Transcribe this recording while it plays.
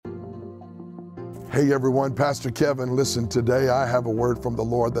Hey everyone, Pastor Kevin. Listen, today I have a word from the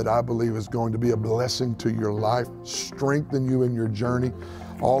Lord that I believe is going to be a blessing to your life, strengthen you in your journey.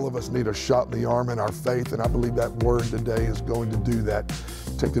 All of us need a shot in the arm in our faith, and I believe that word today is going to do that.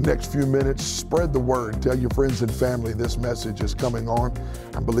 Take the next few minutes, spread the word, tell your friends and family this message is coming on.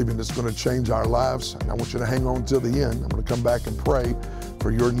 I'm believing it's going to change our lives, and I want you to hang on till the end. I'm going to come back and pray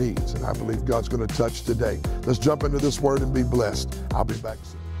for your needs, and I believe God's going to touch today. Let's jump into this word and be blessed. I'll be back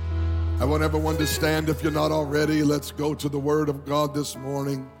soon. I want everyone to stand if you're not already. Let's go to the Word of God this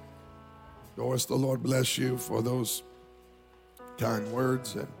morning. Doris, the Lord bless you for those kind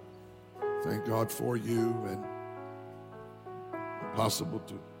words, and thank God for you, and impossible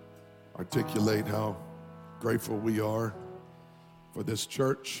to articulate how grateful we are for this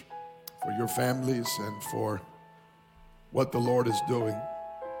church, for your families, and for what the Lord is doing.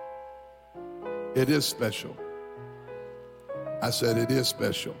 It is special. I said it is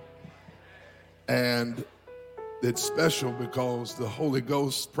special. And it's special because the Holy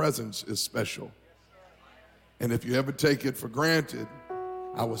Ghost's presence is special. And if you ever take it for granted,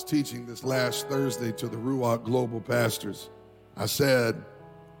 I was teaching this last Thursday to the Ruach Global pastors. I said,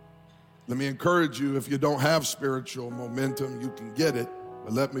 let me encourage you, if you don't have spiritual momentum, you can get it.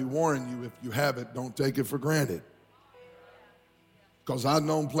 But let me warn you, if you have it, don't take it for granted. Because I've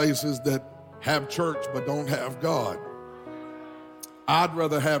known places that have church but don't have God. I'd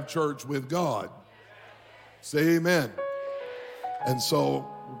rather have church with God. Say amen. And so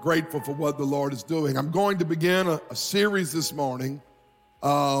we're grateful for what the Lord is doing. I'm going to begin a series this morning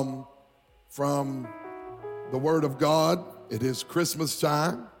from the Word of God. It is Christmas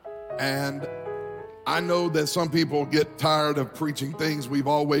time, and I know that some people get tired of preaching things we've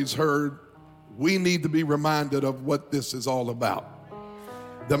always heard. We need to be reminded of what this is all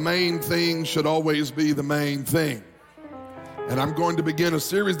about. The main thing should always be the main thing. And I'm going to begin a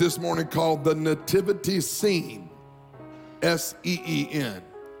series this morning called The Nativity Scene, S-E-E-N.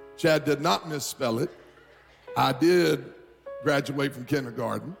 Chad did not misspell it. I did graduate from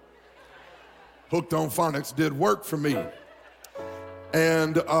kindergarten. Hooked on Phonics did work for me.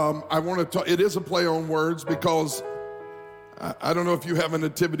 And I want to talk, it is a play on words because I don't know if you have a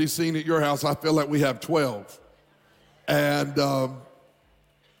nativity scene at your house. I feel like we have 12. And,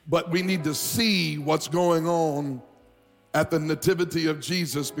 but we need to see what's going on at the nativity of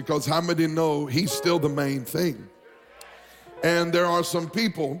Jesus, because how many know he's still the main thing? And there are some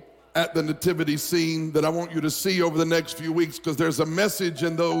people at the nativity scene that I want you to see over the next few weeks, because there's a message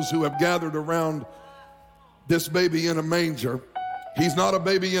in those who have gathered around this baby in a manger. He's not a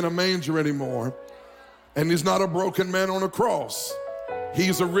baby in a manger anymore, and he's not a broken man on a cross.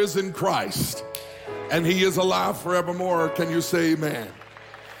 He's a risen Christ, and he is alive forevermore. Can you say amen?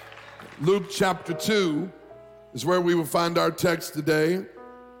 Luke chapter 2 is where we will find our text today.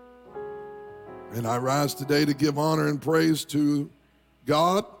 And I rise today to give honor and praise to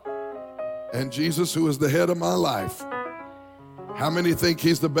God and Jesus, who is the head of my life. How many think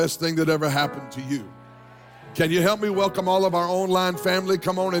he's the best thing that ever happened to you? Can you help me welcome all of our online family?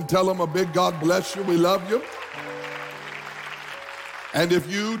 Come on and tell them a big God bless you. We love you. And if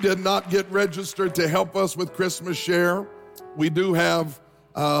you did not get registered to help us with Christmas Share, we do have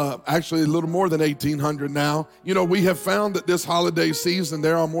actually a little more than 1,800 now. You know, we have found that this holiday season,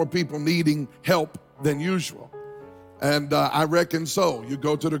 there are more people needing help than usual. And I reckon so. You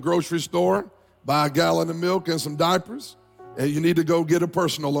go to the grocery store, buy a gallon of milk and some diapers, and you need to go get a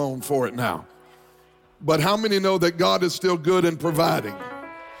personal loan for it now. But how many know that God is still good in providing?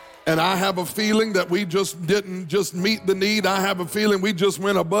 And I have a feeling that we just didn't just meet the need. I have a feeling we just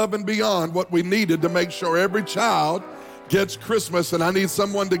went above and beyond what we needed to make sure every child gets Christmas, and I need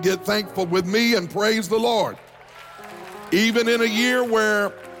someone to get thankful with me and praise the Lord. Even in a year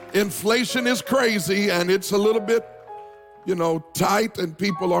where inflation is crazy and it's a little bit, tight and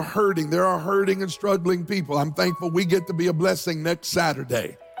people are hurting. There are hurting and struggling people. I'm thankful we get to be a blessing next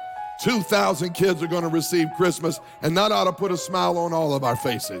Saturday. 2,000 kids are going to receive Christmas, and that ought to put a smile on all of our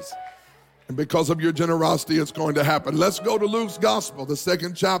faces. And because of your generosity, it's going to happen. Let's go to Luke's Gospel, the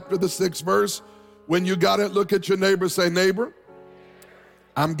 2nd chapter, the 6th verse. When you got it, look at your neighbor, say, neighbor,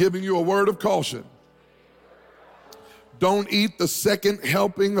 I'm giving you a word of caution. Don't eat the second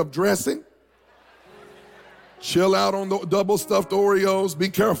helping of dressing. Chill out on the double stuffed Oreos. Be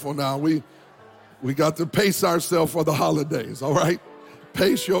careful now. We got to pace ourselves for the holidays, all right?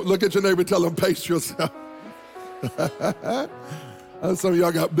 Look at your neighbor, tell them, pace yourself. Some of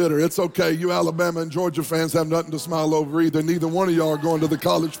y'all got bitter. It's okay. You Alabama and Georgia fans have nothing to smile over either. Neither one of y'all are going to the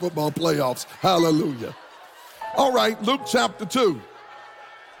college football playoffs. Hallelujah. All right, Luke chapter 2.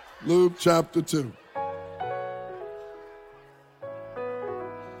 Luke chapter 2.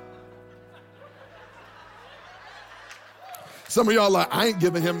 Some of y'all are like, I ain't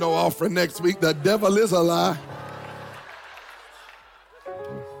giving him no offering next week. The devil is a lie.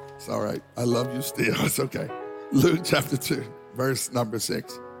 It's all right. I love you still. It's okay. Luke chapter 2, verse number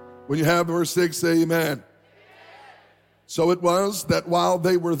 6. When you have verse 6, say amen. So it was that while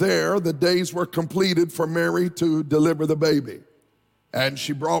they were there, the days were completed for Mary to deliver the baby. And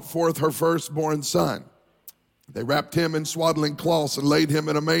she brought forth her firstborn son. They wrapped him in swaddling cloths and laid him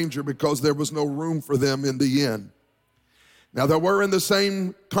in a manger because there was no room for them in the inn. Now there were in the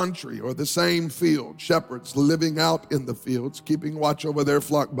same country or the same field shepherds living out in the fields, keeping watch over their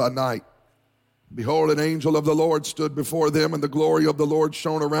flock by night. Behold, an angel of the Lord stood before them, and the glory of the Lord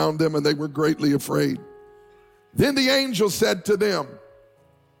shone around them, and they were greatly afraid. Then the angel said to them,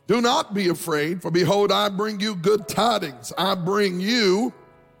 do not be afraid, for behold, I bring you good tidings. I bring you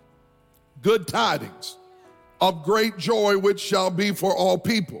good tidings of great joy, which shall be for all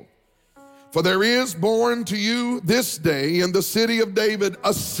people. For there is born to you this day in the city of David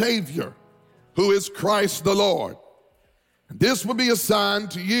a Savior, who is Christ the Lord. And this will be a sign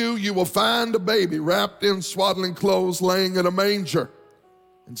to you. You will find a baby wrapped in swaddling clothes, laying in a manger.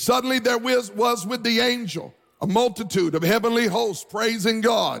 And suddenly there was with the angel a multitude of heavenly hosts praising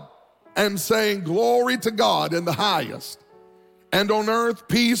God and saying, glory to God in the highest, and on earth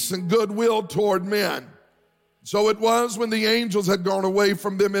peace and goodwill toward men. So it was when the angels had gone away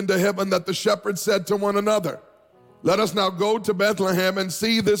from them into heaven that the shepherds said to one another, let us now go to Bethlehem and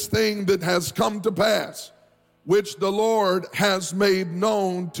see this thing that has come to pass, which the Lord has made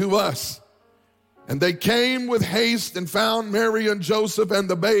known to us. And they came with haste and found Mary and Joseph and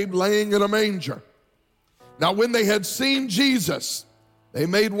the babe laying in a manger. Now when they had seen Jesus, they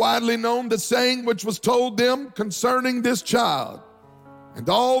made widely known the saying which was told them concerning this child. And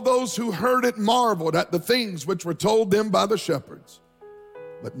all those who heard it marveled at the things which were told them by the shepherds.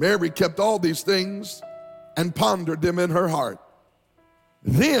 But Mary kept all these things and pondered them in her heart.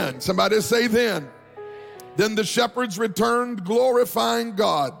 Then, somebody say then the shepherds returned, glorifying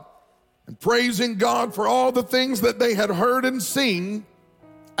God and praising God for all the things that they had heard and seen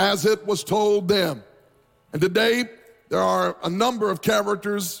as it was told them. And today, there are a number of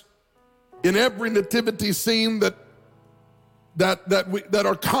characters in every nativity scene that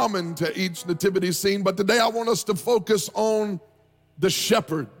are common to each nativity scene. But today I want us to focus on the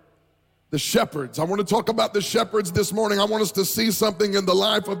shepherd, the shepherds. I want to talk about the shepherds this morning. I want us to see something in the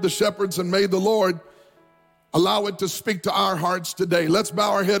life of the shepherds, and may the Lord allow it to speak to our hearts today. Let's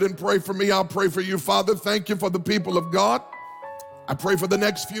bow our head and pray for me. I'll pray for you. Father, thank you for the people of God. I pray for the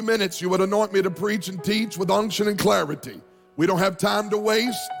next few minutes you would anoint me to preach and teach with unction and clarity. We don't have time to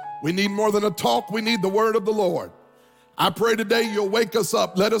waste. We need more than a talk. We need the word of the Lord. I pray today you'll wake us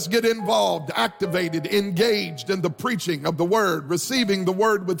up. Let us get involved, activated, engaged in the preaching of the word, receiving the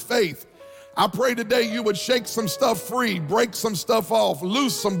word with faith. I pray today you would shake some stuff free, break some stuff off,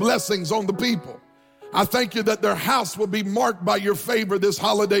 loose some blessings on the people. I thank you that their house will be marked by your favor this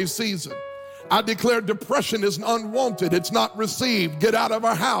holiday season. I declare depression is unwanted. It's not received. Get out of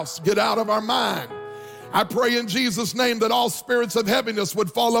our house. Get out of our mind. I pray in Jesus' name that all spirits of heaviness would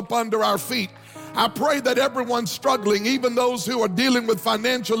fall up under our feet. I pray that everyone struggling, even those who are dealing with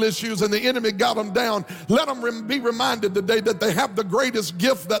financial issues and the enemy got them down, let them be reminded today that they have the greatest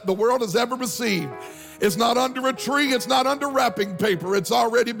gift that the world has ever received. It's not under a tree. It's not under wrapping paper. It's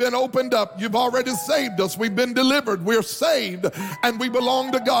already been opened up. You've already saved us. We've been delivered. We're saved and we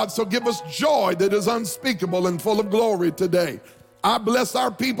belong to God. So give us joy that is unspeakable and full of glory today. I bless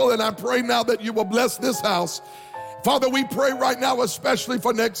our people, and I pray now that you will bless this house. Father, we pray right now, especially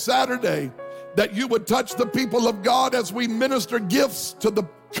for next Saturday, that you would touch the people of God as we minister gifts to the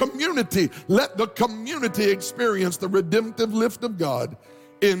community. Let the community experience the redemptive lift of God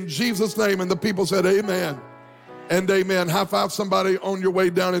in Jesus' name. And the people said amen and amen. High five somebody on your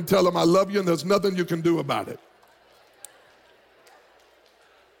way down and tell them I love you and there's nothing you can do about it.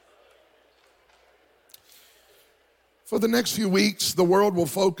 For the next few weeks, the world will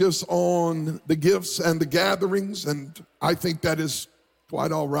focus on the gifts and the gatherings, and I think that is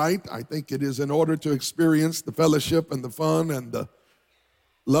quite all right. I think it is in order to experience the fellowship and the fun and the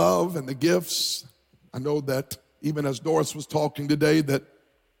love and the gifts. I know that even as Doris was talking today, that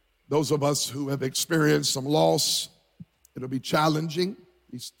those of us who have experienced some loss, it'll be challenging.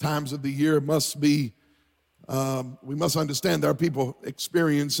 These times of the year must be, we must understand there are people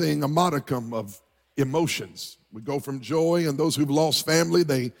experiencing a modicum of emotions. We go from joy, and those who've lost family,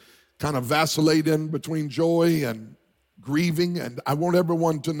 they kind of vacillate in between joy and grieving. And I want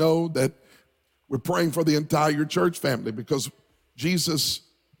everyone to know that we're praying for the entire church family, because Jesus,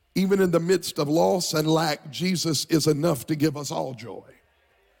 even in the midst of loss and lack, Jesus is enough to give us all joy.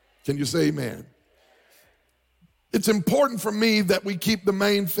 Can you say amen? It's important for me that we keep the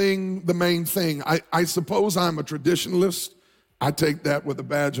main thing the main thing. I suppose I'm a traditionalist. I take that with a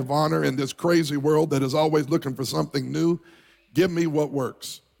badge of honor in this crazy world that is always looking for something new. Give me what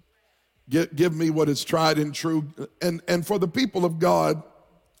works. Give me what is tried and true. And for the people of God,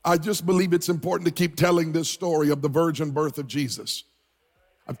 I just believe it's important to keep telling this story of the virgin birth of Jesus.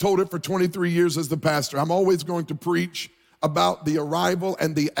 I've told it for 23 years as the pastor. I'm always going to preach about the arrival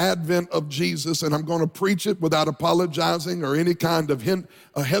and the advent of Jesus, and I'm going to preach it without apologizing or any kind of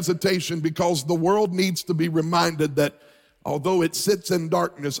hesitation, because the world needs to be reminded that although it sits in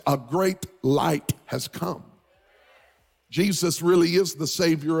darkness, a great light has come. Jesus really is the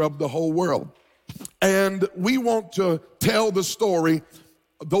Savior of the whole world. And we want to tell the story,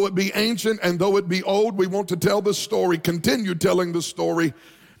 though it be ancient and though it be old. We want to tell the story, continue telling the story,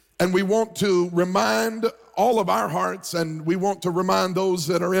 and we want to remind all of our hearts, and we want to remind those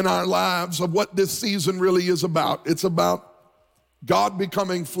that are in our lives of what this season really is about. It's about God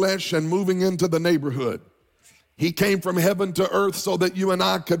becoming flesh and moving into the neighborhood. He came from heaven to earth so that you and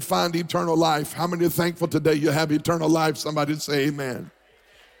I could find eternal life. How many are thankful today you have eternal life? Somebody say amen.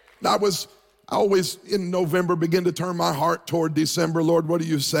 I always in November begin to turn my heart toward December. Lord, what are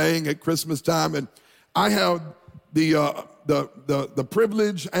you saying at Christmas time? And I have the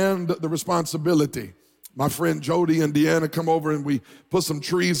privilege and the responsibility. My friend Jody and Deanna come over and we put some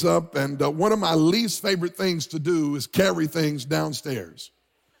trees up. And one of my least favorite things to do is carry things downstairs.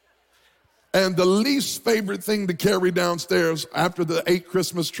 And the least favorite thing to carry downstairs after the 8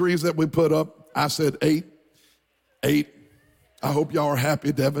 Christmas trees that we put up, I said 8. I hope y'all are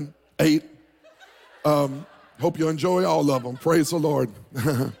happy, Devin. 8. Hope you enjoy all of them. Praise the Lord.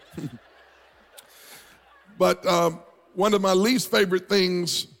 But one of my least favorite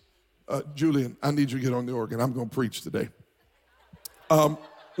things, Julian, I need you to get on the organ. I'm going to preach today.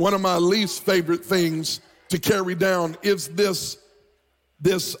 One of my least favorite things to carry down is this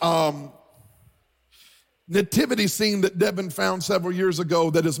nativity scene that Devin found several years ago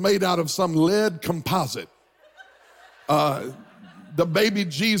that is made out of some lead composite. The baby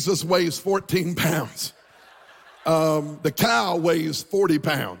Jesus weighs 14 pounds. The cow weighs 40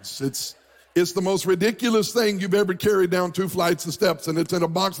 pounds. It's the most ridiculous thing you've ever carried down 2 flights of steps, and it's in a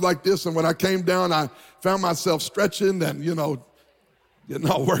box like this. And when I came down, I found myself stretching and, getting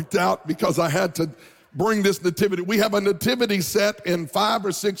all worked out because I had to bring this nativity. We have a nativity set in 5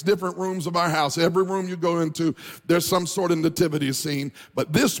 or 6 different rooms of our house. Every room you go into, there's some sort of nativity scene.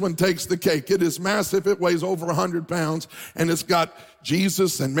 But this one takes the cake. It is massive. It weighs over 100 pounds. And it's got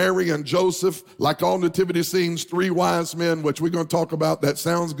Jesus and Mary and Joseph, like all nativity scenes, 3 wise men, which we're going to talk about. That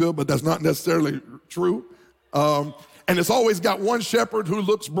sounds good, but that's not necessarily true. And it's always got one shepherd who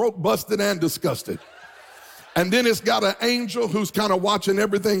looks broke, busted, and disgusted. And then it's got an angel who's kind of watching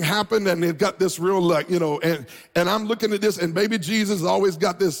everything happen, and they've got this real, and I'm looking at this, and baby Jesus has always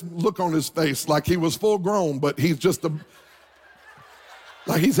got this look on his face like he was full grown, but he's just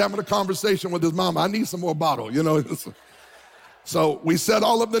like he's having a conversation with his mama. I need some more bottle, So we set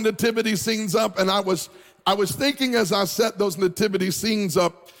all of the nativity scenes up, and I was thinking as I set those nativity scenes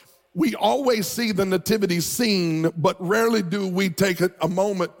up, we always see the nativity scene, but rarely do we take a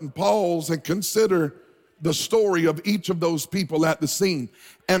moment and pause and consider the story of each of those people at the scene.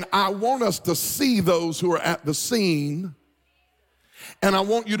 And I want us to see those who are at the scene, and I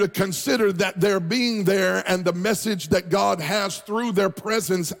want you to consider that their being there and the message that God has through their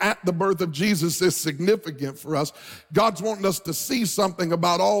presence at the birth of Jesus is significant for us. God's wanting us to see something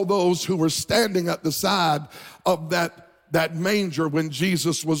about all those who were standing at the side of that manger when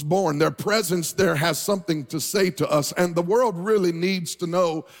Jesus was born. Their presence there has something to say to us, and the world really needs to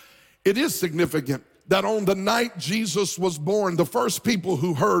know it is significant that on the night Jesus was born, the first people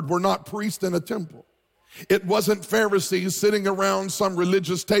who heard were not priests in a temple. It wasn't Pharisees sitting around some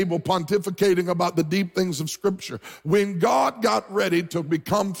religious table pontificating about the deep things of Scripture. When God got ready to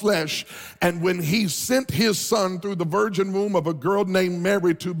become flesh, and when he sent his son through the virgin womb of a girl named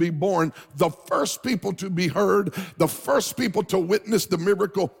Mary to be born, the first people to be heard, the first people to witness the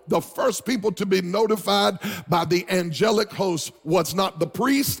miracle, the first people to be notified by the angelic host was not the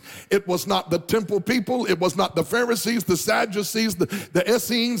priest, it was not the temple people, it was not the Pharisees, the Sadducees, the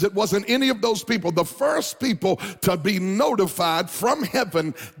Essenes, it wasn't any of those people. The first people to be notified from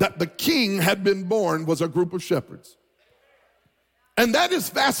heaven that the king had been born was a group of shepherds. And that is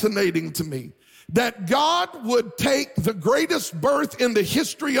fascinating to me, that God would take the greatest birth in the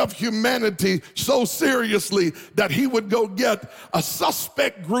history of humanity so seriously that he would go get a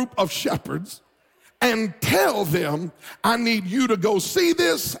suspect group of shepherds and tell them, I need you to go see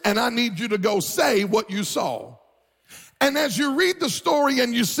this, and I need you to go say what you saw. And as you read the story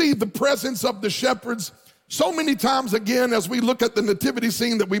and you see the presence of the shepherds, So many times, again, as we look at the nativity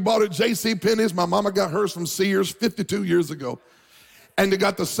scene that we bought at J.C. Penney's, my mama got hers from Sears 52 years ago. And they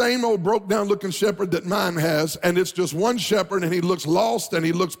got the same old broke down looking shepherd that mine has. And it's just one shepherd, and he looks lost, and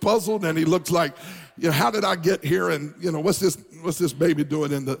he looks puzzled, and he looks like, how did I get here? And what's this baby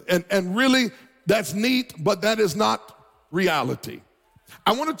doing and really that's neat, but that is not reality.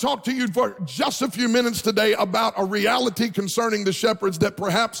 I want to talk to you for just a few minutes today about a reality concerning the shepherds that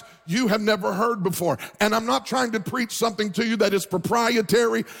perhaps you have never heard before. And I'm not trying to preach something to you that is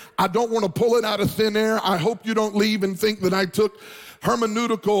proprietary. I don't want to pull it out of thin air. I hope you don't leave and think that I took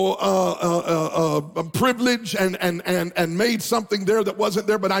hermeneutical privilege and made something there that wasn't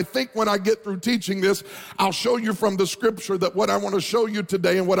there. But I think when I get through teaching this, I'll show you from the scripture that what I want to show you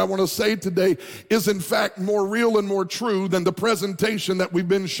today and what I want to say today is in fact more real and more true than the presentation that we've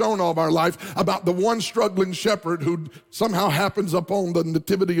been shown all of our life about the one struggling shepherd who somehow happens upon the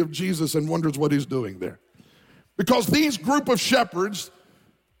nativity of Jesus and wonders what he's doing there. Because these group of shepherds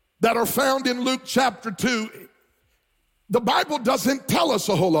that are found in Luke chapter 2, the Bible doesn't tell us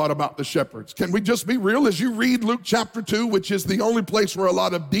a whole lot about the shepherds. Can we just be real? As you read Luke chapter 2, which is the only place where a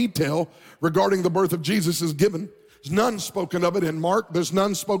lot of detail regarding the birth of Jesus is given, there's none spoken of it in Mark. There's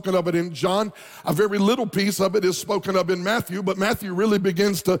none spoken of it in John. A very little piece of it is spoken of in Matthew, but Matthew really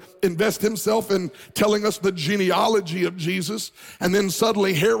begins to invest himself in telling us the genealogy of Jesus. And then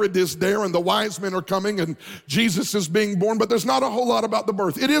suddenly Herod is there and the wise men are coming and Jesus is being born, but there's not a whole lot about the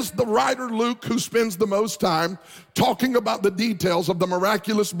birth. It is the writer Luke who spends the most time talking about the details of the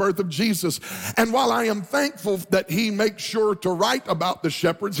miraculous birth of Jesus. And while I am thankful that he makes sure to write about the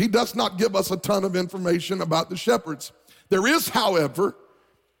shepherds, he does not give us a ton of information about the shepherds. There is, however,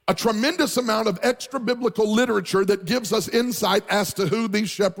 a tremendous amount of extra biblical literature that gives us insight as to who these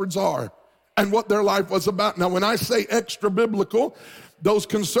shepherds are and what their life was about. Now, when I say extra biblical, those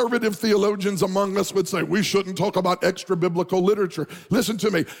conservative theologians among us would say we shouldn't talk about extra biblical literature. Listen to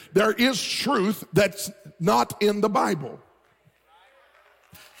me. There is truth that's not in the Bible.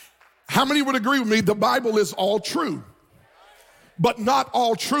 How many would agree with me? The Bible is all true. But not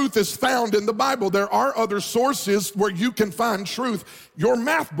all truth is found in the Bible. There are other sources where you can find truth. Your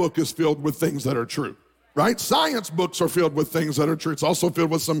math book is filled with things that are true, right? Science books are filled with things that are true. It's also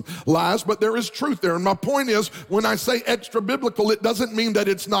filled with some lies, but there is truth there. And my point is, when I say extra biblical, it doesn't mean that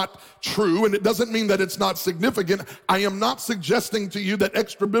it's not true, and it doesn't mean that it's not significant. I am not suggesting to you that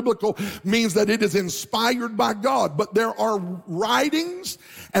extra biblical means that it is inspired by God, but there are writings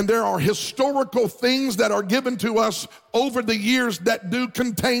and there are historical things that are given to us over the years that do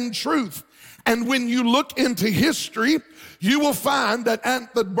contain truth. And when you look into history, you will find that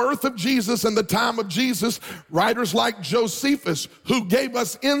at the birth of Jesus and the time of Jesus, writers like Josephus, who gave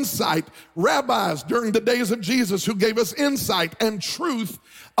us insight, rabbis during the days of Jesus, who gave us insight and truth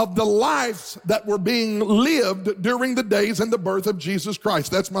of the lives that were being lived during the days and the birth of Jesus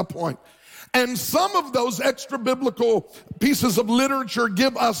Christ. That's my point. And some of those extra biblical pieces of literature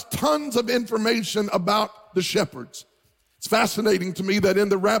give us tons of information about the shepherds. It's fascinating to me that in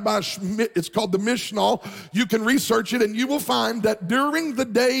the it's called the Mishnah, you can research it and you will find that during the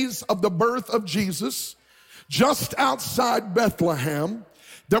days of the birth of Jesus, just outside Bethlehem,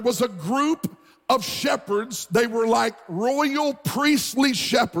 there was a group of shepherds. They were like royal priestly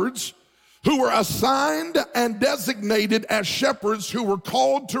shepherds who were assigned and designated as shepherds who were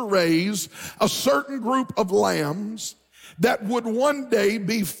called to raise a certain group of lambs that would one day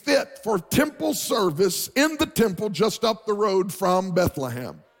be fit for temple service in the temple just up the road from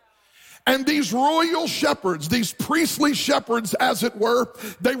Bethlehem. And these royal shepherds, these priestly shepherds, as it were,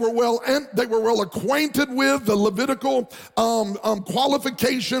 they were well acquainted with the Levitical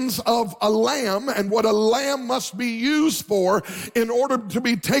qualifications of a lamb and what a lamb must be used for in order to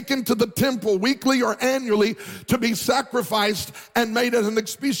be taken to the temple weekly or annually to be sacrificed and made as an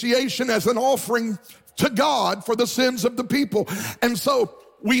expiation, as an offering to God for the sins of the people. And so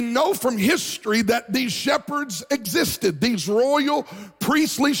we know from history that these shepherds existed. These royal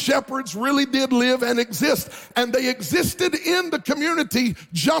priestly shepherds really did live and exist. And they existed in the community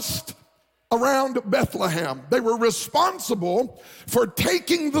just around Bethlehem. They were responsible for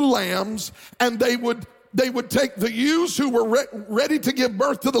taking the lambs, and they would take the ewes who were ready to give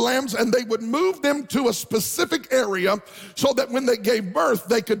birth to the lambs, and they would move them to a specific area so that when they gave birth,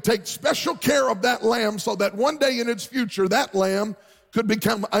 they could take special care of that lamb so that one day in its future, that lamb could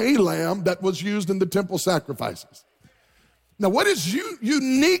become a lamb that was used in the temple sacrifices. Now, what is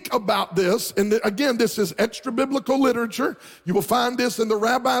unique about this, and again, this is extra biblical literature. You will find this in the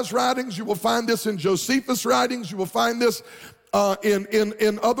rabbis' writings. You will find this in Josephus' writings. You will find this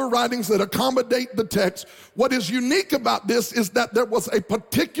in other writings that accommodate the text. What is unique about this is that there was a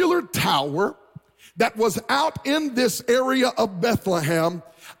particular tower that was out in this area of Bethlehem,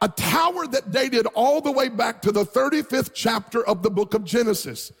 a tower that dated all the way back to the 35th chapter of the book of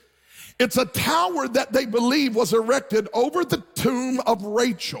Genesis. It's a tower that they believe was erected over the tomb of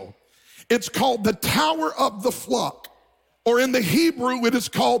Rachel. It's called the Tower of the Flock, or in the Hebrew, it is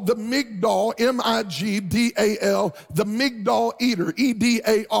called the Migdal, M-I-G-D-A-L, the Migdal Eder,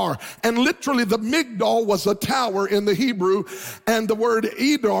 E-D-A-R. And literally the Migdal was a tower in the Hebrew, and the word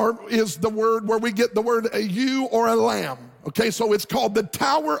Eder is the word where we get the word a ewe or a lamb. Okay, so it's called the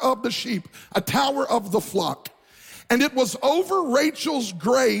Tower of the Sheep, a Tower of the Flock. And it was over Rachel's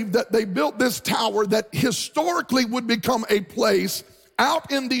grave that they built this tower that historically would become a place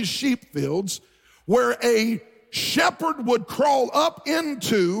out in these sheep fields where a shepherd would crawl up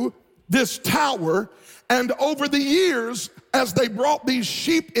into this tower, and over the years, as they brought these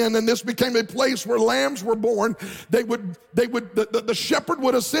sheep in and this became a place where lambs were born, the shepherd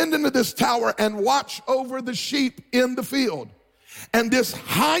would ascend into this tower and watch over the sheep in the field. And this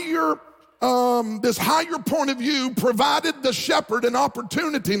higher point of view provided the shepherd an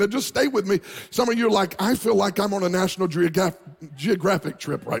opportunity. Now just stay with me. Some of you are like, I feel like I'm on a National Geographic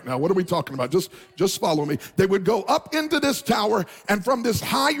trip right now. What are we talking about? Just follow me. They would go up into this tower, and from this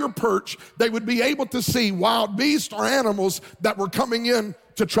higher perch, they would be able to see wild beasts or animals that were coming in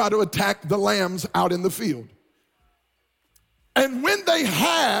to try to attack the lambs out in the field. And when they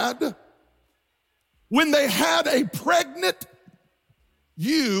had a pregnant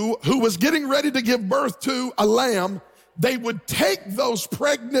ewe who was getting ready to give birth to a lamb, they would take those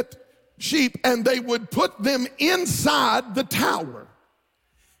pregnant sheep and they would put them inside the tower.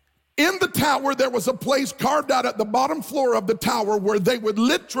 In the tower, there was a place carved out at the bottom floor of the tower where they would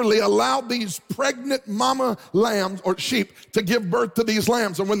literally allow these pregnant mama lambs or sheep to give birth to these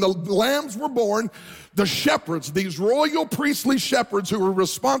lambs. And when the lambs were born, the shepherds, these royal priestly shepherds who were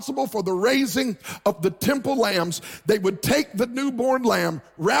responsible for the raising of the temple lambs, they would take the newborn lamb,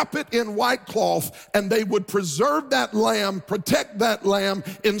 wrap it in white cloth, and they would preserve that lamb, protect that lamb,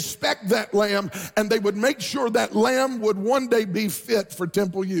 inspect that lamb, and they would make sure that lamb would one day be fit for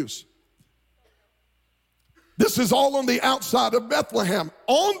temple use. This is all on the outside of Bethlehem.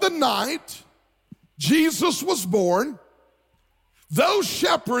 On the night Jesus was born, those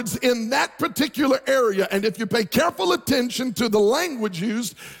shepherds in that particular area, and if you pay careful attention to the language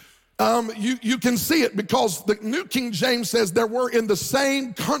used, you can see it, because the New King James says there were in the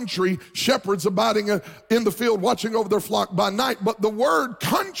same country shepherds abiding in the field watching over their flock by night. But the word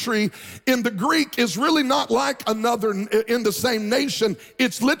country in the Greek is really not like another in the same nation.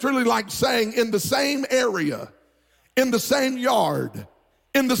 It's literally like saying in the same area, in the same yard,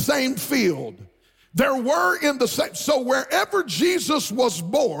 in the same field. There were in the same, so wherever Jesus was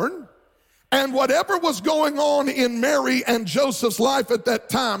born and whatever was going on in Mary and Joseph's life at that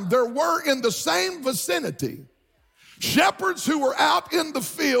time, there were in the same vicinity shepherds who were out in the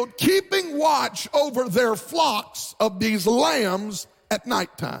field keeping watch over their flocks of these lambs at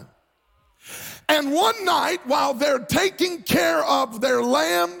nighttime. And one night, while they're taking care of their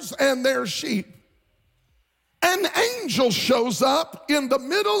lambs and their sheep, an angel shows up in the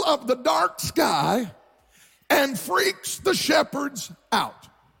middle of the dark sky and freaks the shepherds out.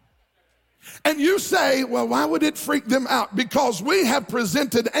 And you say, well, why would it freak them out? Because we have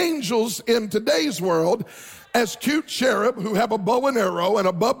presented angels in today's world as cute cherub who have a bow and arrow and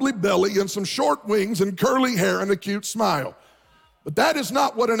a bubbly belly and some short wings and curly hair and a cute smile. But that is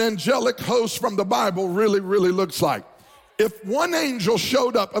not what an angelic host from the Bible really looks like. If one angel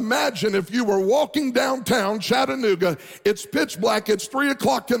showed up, imagine if you were walking downtown Chattanooga, it's pitch black, it's 3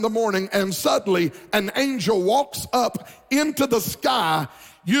 o'clock in the morning, and suddenly an angel walks up into the sky.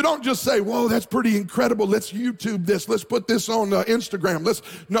 You don't just say, whoa, that's pretty incredible. Let's YouTube this. Let's put this on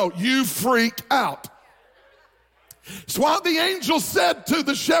Instagram. No, you freak out. So while the angel said to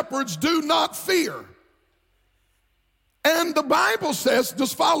the shepherds, do not fear. And the Bible says,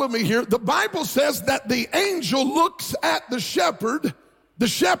 just follow me here, the Bible says that the angel looks at the shepherds,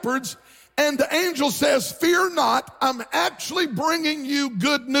 and the angel says, fear not, I'm actually bringing you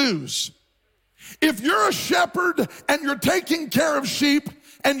good news. If you're a shepherd and you're taking care of sheep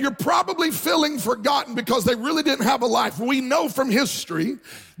and you're probably feeling forgotten because they really didn't have a life, we know from history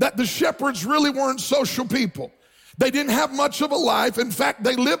that the shepherds really weren't social people. They didn't have much of a life. In fact,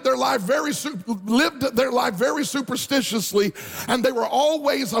 they lived their life very superstitiously, and they were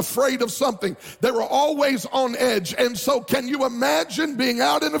always afraid of something. They were always on edge. And so can you imagine being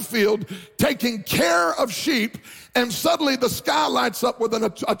out in a field taking care of sheep, and suddenly the sky lights up with a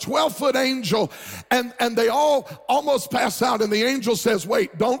 12-foot angel, and they all almost pass out, and the angel says,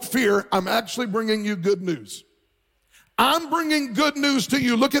 wait, don't fear, I'm actually bringing you good news. I'm bringing good news to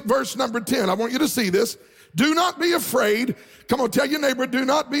you. Look at verse number 10. I want you to see this. Do not be afraid. Come on, tell your neighbor, do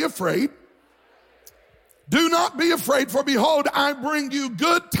not be afraid. Do not be afraid, for behold, I bring you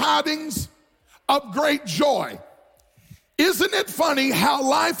good tidings of great joy. Isn't it funny how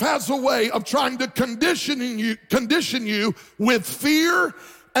life has a way of trying to condition you with fear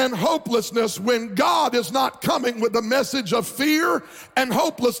and hopelessness when God is not coming with a message of fear and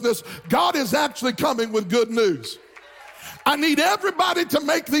hopelessness? God is actually coming with good news. I need everybody to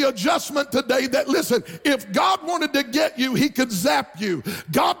make the adjustment today that, listen, if God wanted to get you, he could zap you.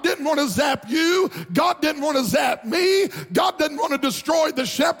 God didn't want to zap you. God didn't want to zap me. God didn't want to destroy the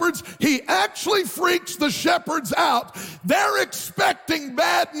shepherds. He actually freaks the shepherds out. They're expecting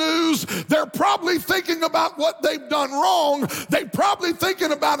bad news. They're probably thinking about what they've done wrong. They're probably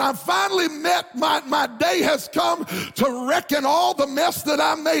thinking about, I finally met, my day has come to reckon all the mess that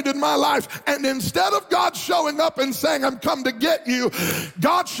I made in my life. And instead of God showing up and saying, I'm come to get you,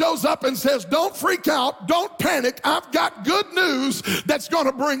 God shows up and says, don't freak out, don't panic. I've got good news that's going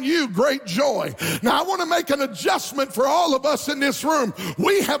to bring you great joy. Now I want to make an adjustment for all of us in this room.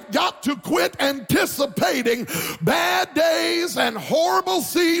 We have got to quit anticipating bad days and horrible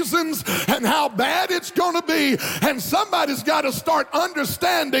seasons and how bad it's going to be. And somebody's got to start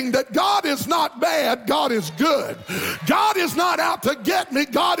understanding that God is not bad, God is good. God is not out to get me,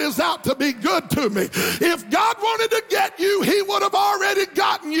 God is out to be good to me. If God wanted to get you, he would have already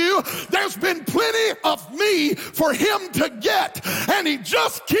gotten you. There's been plenty of me for him to get, and he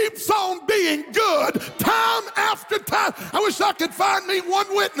just keeps on being good time after time. I wish I could find me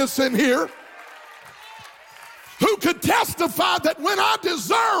one witness in here who could testify that when I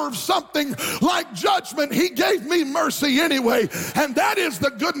deserved something like judgment, he gave me mercy anyway. And that is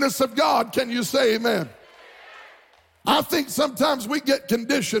the goodness of God. Can you say amen? I think sometimes we get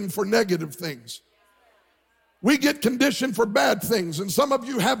conditioned for negative things. We get conditioned for bad things, and some of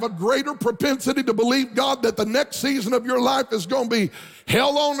you have a greater propensity to believe, God, that the next season of your life is going to be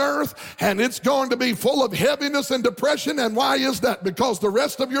hell on earth, and it's going to be full of heaviness and depression. And why is that? Because the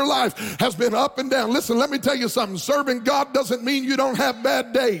rest of your life has been up and down. Listen, let me tell you something. Serving God doesn't mean you don't have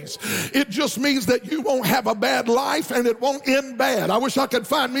bad days. It just means that you won't have a bad life, and it won't end bad. I wish I could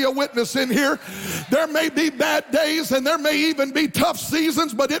find me a witness in here. There may be bad days, and there may even be tough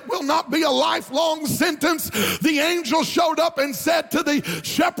seasons, but it will not be a lifelong sentence. The angel showed up and said to the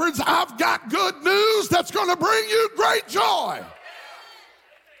shepherds, I've got good news that's going to bring you great joy.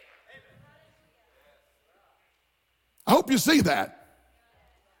 I hope you see that.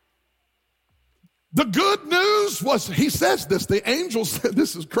 The good news was, he says this, the angel said,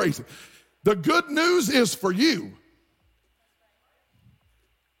 this is crazy. The good news is for you.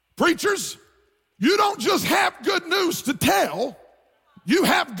 Preachers, you don't just have good news to tell, you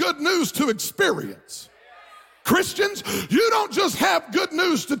have good news to experience. Christians, you don't just have good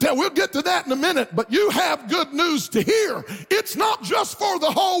news to tell. We'll get to that in a minute, but you have good news to hear. It's not just for the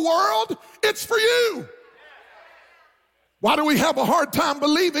whole world, it's for you. Why do we have a hard time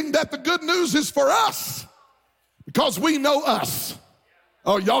believing that the good news is for us? Because we know us.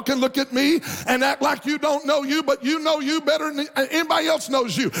 Oh, y'all can look at me and act like you don't know you, but you know you better than anybody else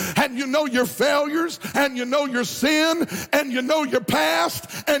knows you. And you know your failures, and you know your sin, and you know your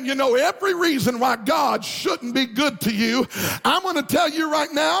past, and you know every reason why God shouldn't be good to you. I'm going to tell you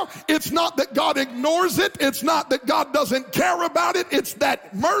right now, it's not that God ignores it. It's not that God doesn't care about it. It's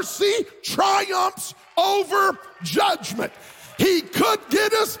that mercy triumphs over judgment. He could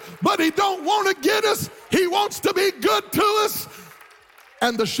get us, but he don't want to get us. He wants to be good to us.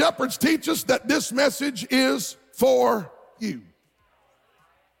 And the shepherds teach us that this message is for you.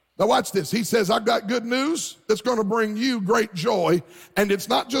 Now watch this. He says, I've got good news that's going to bring you great joy. And it's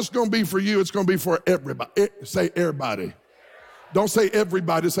not just going to be for you, it's going to be for everybody. Say everybody. Don't say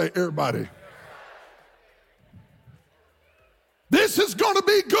everybody, say everybody. This is going to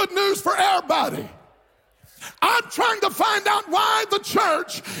be good news for everybody. I'm trying to find out why the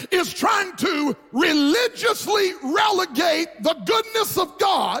church is trying to religiously relegate the goodness of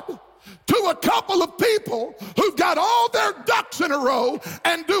God to a couple of people who've got all their ducks in a row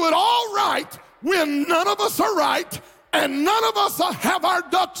and do it all right when none of us are right and none of us have our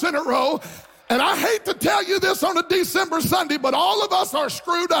ducks in a row. And I hate to tell you this on a December Sunday, but all of us are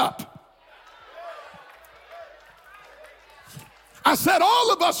screwed up. I said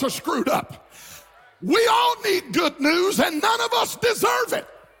all of us are screwed up. We all need good news, and none of us deserve it.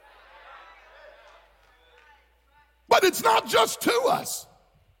 But it's not just to us.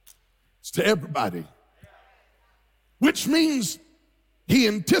 It's to everybody. Which means he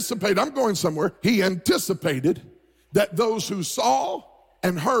anticipated, I'm going somewhere, he anticipated that those who saw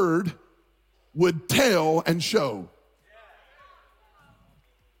and heard would tell and show.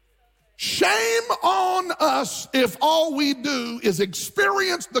 Shame on us if all we do is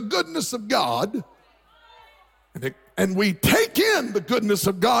experience the goodness of God and we take in the goodness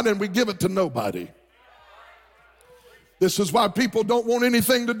of God and we give it to nobody. This is why people don't want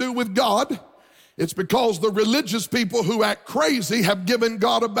anything to do with God. It's because the religious people who act crazy have given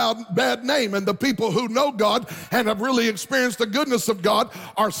God a bad name, and the people who know God and have really experienced the goodness of God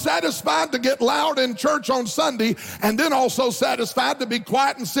are satisfied to get loud in church on Sunday and then also satisfied to be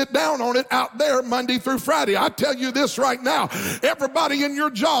quiet and sit down on it out there Monday through Friday. I tell you this right now, everybody in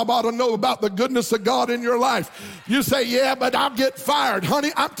your job ought to know about the goodness of God in your life. You say, yeah, but I'll get fired.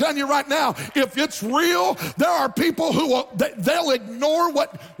 Honey, I'm telling you right now, if it's real, there are people who they'll ignore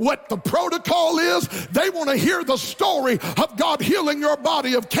what the protocol is. They want to hear the story of God healing your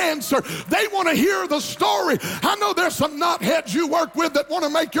body of cancer. They want to hear the story. I know there's some knotheads you work with that want to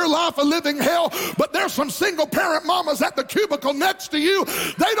make your life a living hell, but there's some single parent mamas at the cubicle next to you.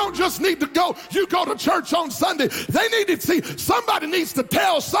 They don't just need to go, you go to church on Sunday. They need to see, somebody needs to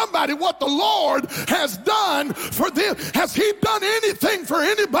tell somebody what the Lord has done for them. Has he done anything for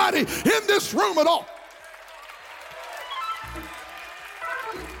anybody in this room at all?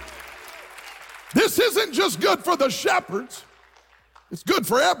 This isn't just good for the shepherds. It's good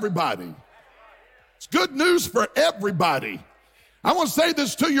for everybody. It's good news for everybody. I want to say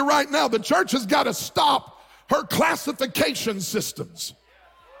this to you right now. The church has got to stop her classification systems.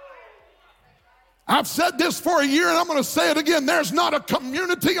 I've said this for a year and I'm going to say it again. There's not a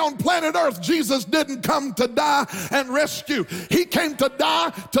community on planet Earth Jesus didn't come to die and rescue. He came to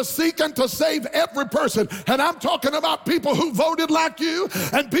die, to seek, and to save every person. And I'm talking about people who voted like you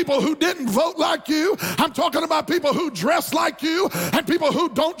and people who didn't vote like you. I'm talking about people who dress like you and people who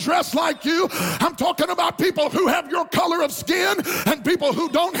don't dress like you. I'm talking about people who have your color of skin and people who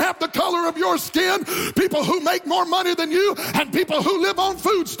don't have the color of your skin. People who make more money than you and people who live on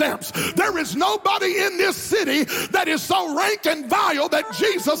food stamps. There is nobody in this city that is so rank and vile that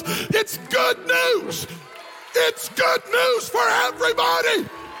Jesus, it's good news. It's good news for everybody.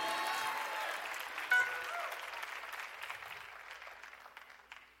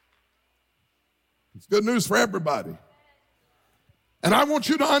 It's good news for everybody. And I want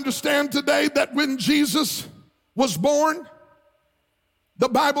you to understand today that when Jesus was born, the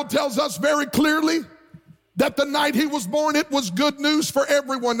Bible tells us very clearly that the night he was born, it was good news for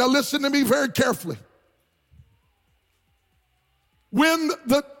everyone. Now listen to me very carefully. When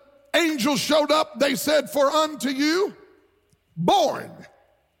the angels showed up, they said, for unto you born.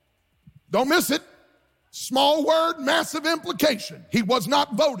 Don't miss it. Small word, massive implication. He was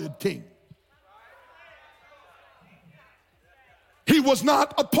not voted king. He was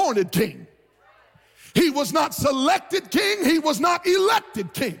not appointed king. He was not selected king. He was not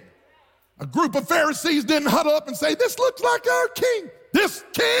elected king. A group of Pharisees didn't huddle up and say, this looks like our king. This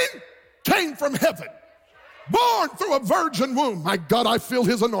king came from heaven, born through a virgin womb. My God, I feel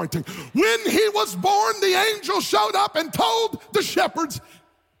his anointing. When he was born, the angel showed up and told the shepherds,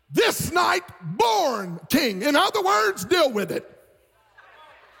 this night born king. In other words, deal with it.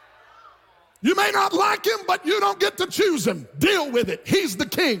 You may not like him, but you don't get to choose him. Deal with it. He's the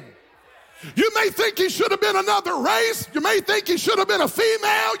king. You may think he should have been another race. You may think he should have been a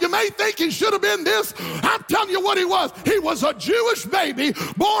female. You may think he should have been this. I'm telling you what he was. He was a Jewish baby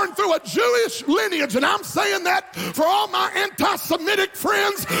born through a Jewish lineage. And I'm saying that for all my anti-Semitic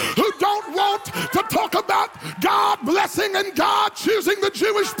friends who don't want to talk about God blessing and God choosing the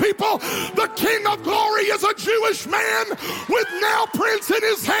Jewish people. The King of Glory is a Jewish man with nail prints in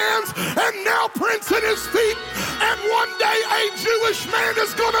his hands and nail prints in his feet. And one day a Jewish man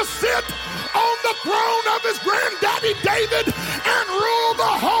is going to sit on the throne of his granddaddy David and rule the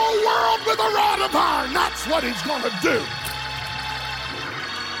whole world with a rod of iron. That's what he's going to do.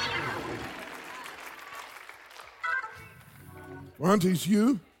 For unto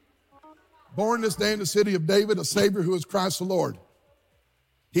you, born this day in the city of David, a Savior who is Christ the Lord.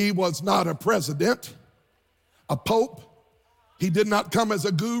 He was not a president, a pope. He did not come as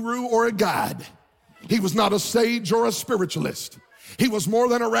a guru or a guide. He was not a sage or a spiritualist. He was more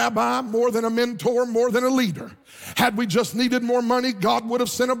than a rabbi, more than a mentor, more than a leader. Had we just needed more money, God would have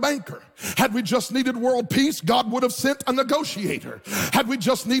sent a banker. Had we just needed world peace, God would have sent a negotiator. Had we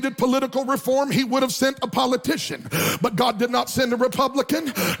just needed political reform, he would have sent a politician. But God did not send a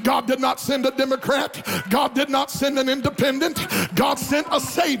Republican. God did not send a Democrat. God did not send an independent. God sent a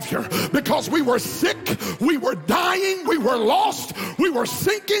Savior because we were sick, we were dying, we were lost, we were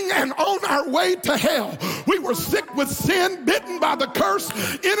sinking and on our way to hell. We were sick with sin, bitten by by the curse,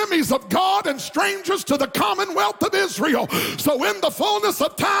 enemies of God and strangers to the commonwealth of Israel. So in the fullness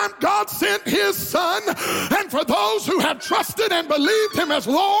of time, God sent his son, and for those who have trusted and believed him as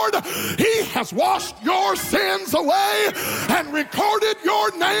Lord, he has washed your sins away and recorded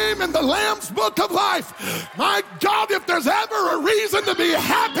your name in the Lamb's book of life. My God, if there's ever a reason to be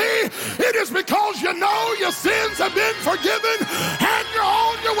happy, it is because you know your sins have been forgiven and you're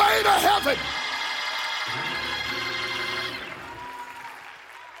on your way to heaven.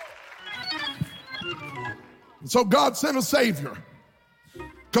 So God sent a Savior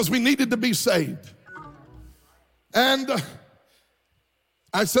because we needed to be saved. And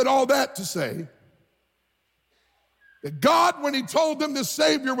I said all that to say that God, when he told them this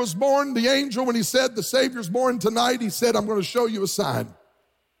Savior was born, the angel, when he said the Savior's born tonight, he said, I'm going to show you a sign.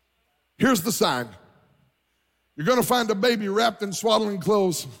 Here's the sign. You're going to find a baby wrapped in swaddling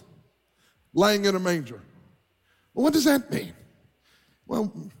clothes laying in a manger. Well, what does that mean?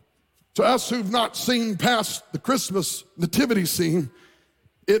 Well, to us who've not seen past the Christmas nativity scene,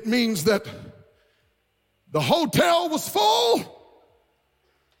 it means that the hotel was full.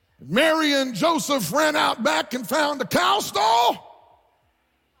 Mary and Joseph ran out back and found a cow stall.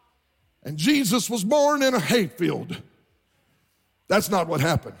 And Jesus was born in a hayfield. That's not what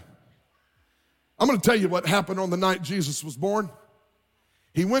happened. I'm going to tell you what happened on the night Jesus was born.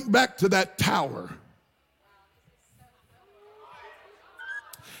 He went back to that tower.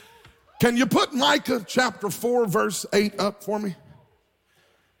 Can you put Micah chapter 4, verse 8 up for me?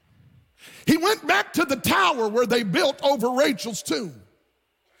 He went back to the tower where they built over Rachel's tomb.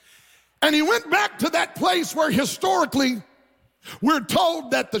 And he went back to that place where historically we're told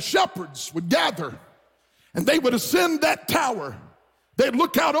that the shepherds would gather and they would ascend that tower. They'd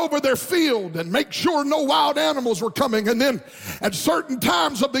look out over their field and make sure no wild animals were coming. And then at certain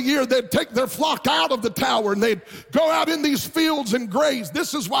times of the year, they'd take their flock out of the tower and they'd go out in these fields and graze.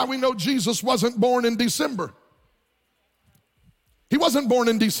 This is why we know Jesus wasn't born in December. He wasn't born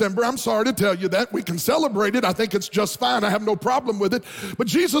in December. I'm sorry to tell you that. We can celebrate it. I think it's just fine. I have no problem with it. But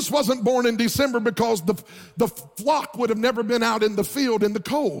Jesus wasn't born in December because the flock would have never been out in the field in the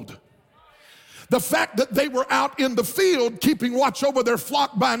cold. The fact that they were out in the field keeping watch over their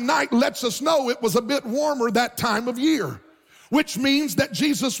flock by night lets us know it was a bit warmer that time of year, which means that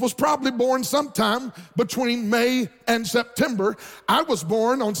Jesus was probably born sometime between May and September. I was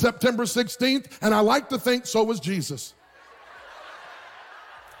born on September 16th, and I like to think so was Jesus.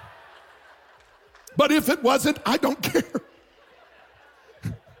 But if it wasn't, I don't care.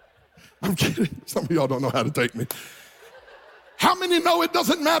 I'm kidding. Some of y'all don't know how to take me. How many know it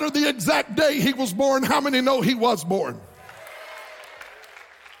doesn't matter the exact day he was born? How many know he was born?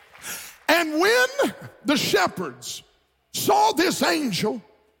 And when the shepherds saw this angel,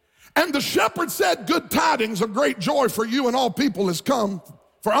 and the shepherd said, good tidings of great joy for you and all people has come.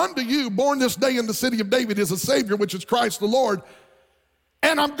 For unto you, born this day in the city of David, is a Savior, which is Christ the Lord.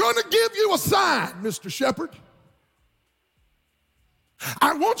 And I'm going to give you a sign, Mr. Shepherd.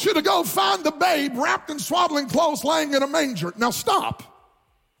 I want you to go find the babe wrapped in swaddling clothes laying in a manger. Now stop.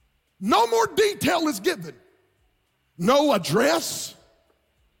 No more detail is given. No address,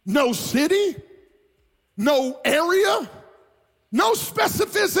 no city, no area, no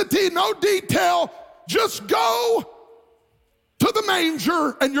specificity, no detail. Just go to the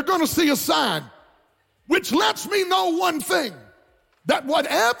manger and you're going to see a sign, which lets me know one thing, that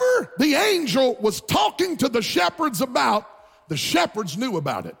whatever the angel was talking to the shepherds about, the shepherds knew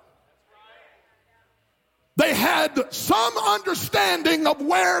about it. They had some understanding of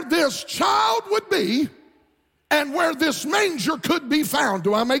where this child would be and where this manger could be found.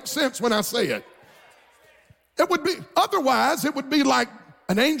 Do I make sense when I say it? It would be, otherwise it would be like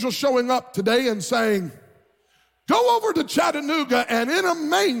an angel showing up today and saying, go over to Chattanooga and in a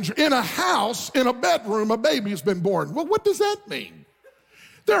manger, in a house, in a bedroom, a baby's been born. Well, what does that mean?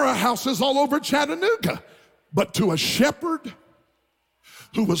 There are houses all over Chattanooga. But to a shepherd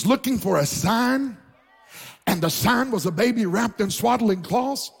who was looking for a sign, and the sign was a baby wrapped in swaddling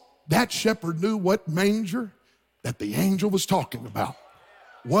cloths, that shepherd knew what manger that the angel was talking about.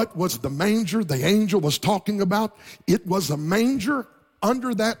 What was the manger the angel was talking about? It was a manger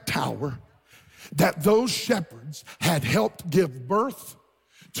under that tower that those shepherds had helped give birth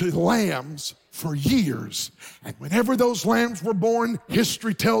to lambs for years. And whenever those lambs were born,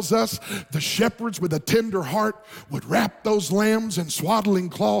 history tells us the shepherds with a tender heart would wrap those lambs in swaddling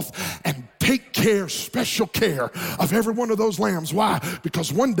cloth and take care, special care of every one of those lambs. Why?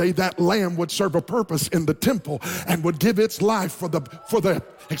 Because one day that lamb would serve a purpose in the temple and would give its life for the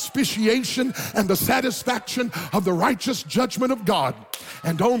expiation and the satisfaction of the righteous judgment of God.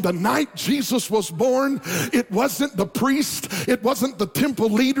 And on the night Jesus was born, it wasn't the priest, it wasn't the temple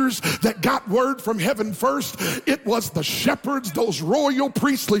leaders that got word from heaven first. It was the shepherds, those royal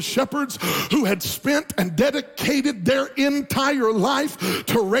priestly shepherds who had spent and dedicated their entire life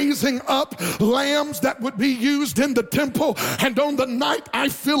to raising up lambs that would be used in the temple. And on the night, I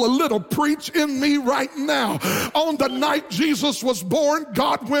feel a little preach in me right now. On the night Jesus was born,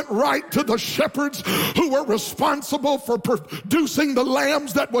 God went right to the shepherds who were responsible for producing the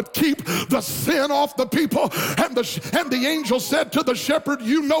lambs that would keep the sin off the people. And the angel said to the shepherd,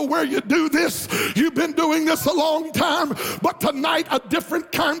 you know where you do this. You've been doing this a long time, but tonight a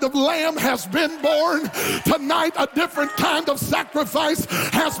different kind of lamb has been born. Tonight a different kind of sacrifice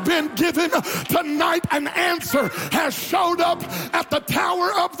has been given. Tonight an answer has showed up at the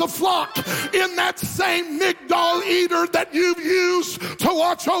tower of the flock in that same Migdal eater that you've used to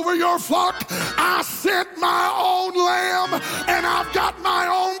watch over your flock. I sent my own lamb, and I've got my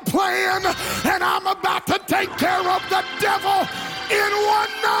own plan, and I'm about to take care of the devil in one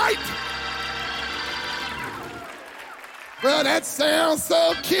night. Well, that sounds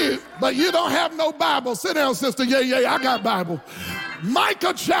so cute, but you don't have no Bible. Sit down, sister. Yeah, I got Bible.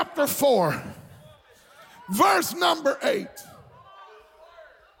 Micah chapter 4, verse number 8.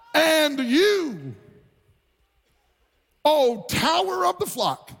 And you, O tower of the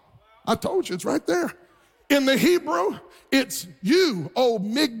flock. I told you, it's right there. In the Hebrew, it's you, O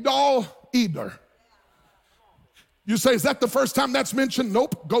Migdal Eder. You say, is that the first time that's mentioned?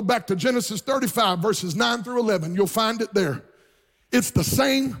 Nope. Go back to Genesis 35, verses 9 through 11. You'll find it there. It's the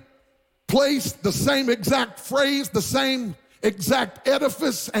same place, the same exact phrase, the same exact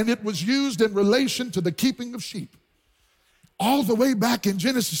edifice, and it was used in relation to the keeping of sheep. All the way back in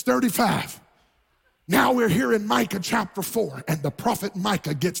Genesis 35. Now we're here in Micah chapter 4, and the prophet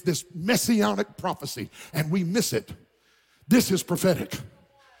Micah gets this messianic prophecy, and we miss it. This is prophetic.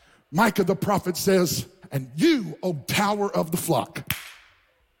 Micah the prophet says, and you, O tower of the flock,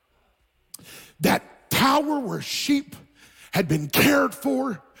 that tower where sheep had been cared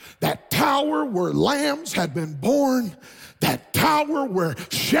for, that tower where lambs had been born, that tower where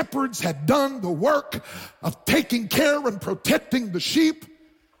shepherds had done the work of taking care and protecting the sheep,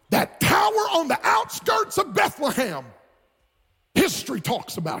 that tower on the outskirts of Bethlehem. History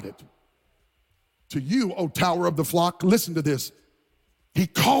talks about it. To you, O tower of the flock, listen to this. He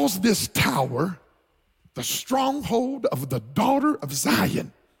calls this tower the stronghold of the daughter of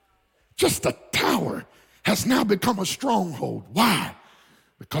Zion. Just a tower has now become a stronghold. Why?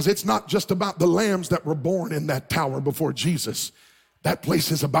 Because it's not just about the lambs that were born in that tower before Jesus. That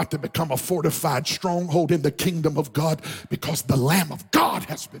place is about to become a fortified stronghold in the kingdom of God because the Lamb of God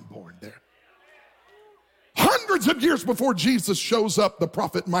has been born there. Hundreds of years before Jesus shows up, the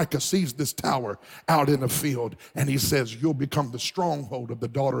prophet Micah sees this tower out in a field, and he says, you'll become the stronghold of the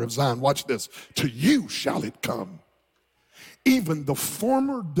daughter of Zion. Watch this. To you shall it come, even the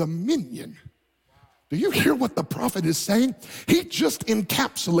former dominion. Do you hear what the prophet is saying? He just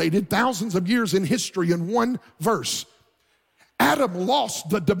encapsulated thousands of years in history in one verse. Adam lost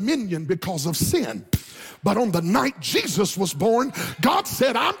the dominion because of sin. But on the night Jesus was born, God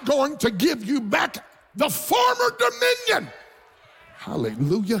said, I'm going to give you back the former dominion.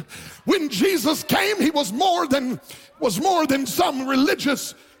 Hallelujah. When Jesus came, he was more than some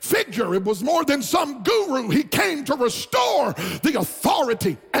religious figure. It was more than some guru. He came to restore the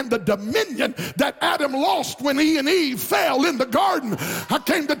authority and the dominion that Adam lost when he and Eve fell in the garden. I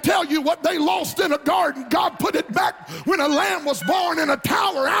came to tell you what they lost in a garden, God put it back when a lamb was born in a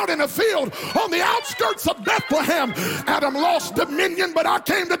tower out in a field on the outskirts of Bethlehem. Adam lost dominion, but I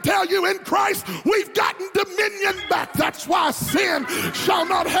came to tell you in Christ we've gotten dominion back. That's why sin shall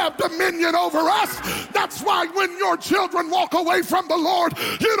not have dominion over us. That's why when your children walk away from the Lord,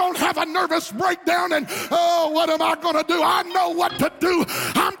 you don't have a nervous breakdown and, oh, what am I going to do? I know what to do.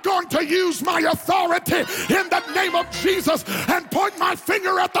 I'm going to use my authority in the name of Jesus and point my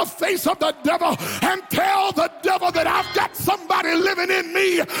finger at the face of the devil and tell the devil that I've got somebody living in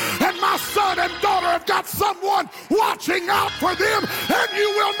me and my son and daughter have got someone watching out for them, and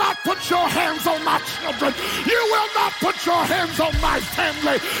you will not put your hands on my children. You will not put your hands on my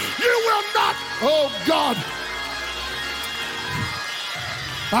family. You will not, oh God.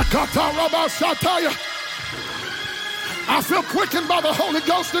 I feel quickened by the Holy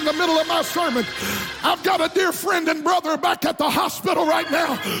Ghost in the middle of my sermon. I've got a dear friend and brother back at the hospital right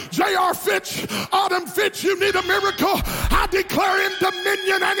now. J.R. Fitch, Autumn Fitch, you need a miracle. I declare in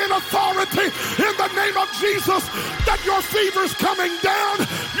dominion and in authority fever's coming down.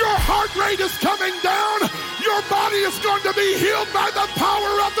 Your heart rate is coming down. Your body is going to be healed by the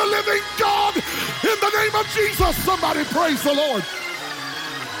power of the living God. In the name of Jesus, somebody praise the Lord.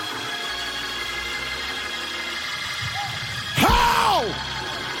 How?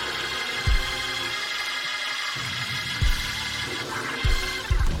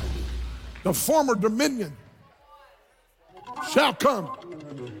 The former dominion shall come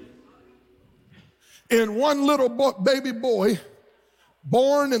in one little baby boy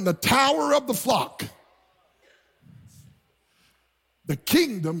born in the tower of the flock. The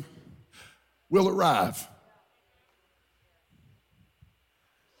kingdom will arrive.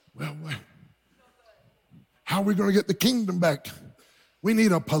 Well, how are we going to get the kingdom back? We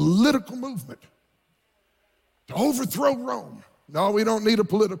need a political movement to overthrow Rome. No, we don't need a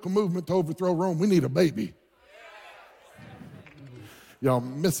political movement to overthrow Rome. We need a baby. Y'all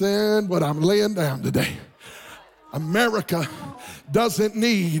missing what I'm laying down today. America doesn't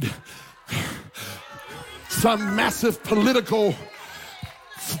need some massive political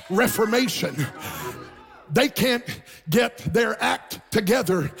reformation. They can't get their act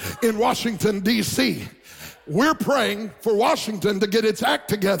together in Washington, D.C. We're praying for Washington to get its act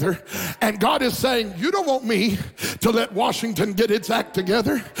together, and God is saying, you don't want me to let Washington get its act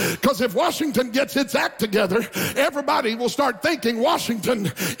together, because if Washington gets its act together, everybody will start thinking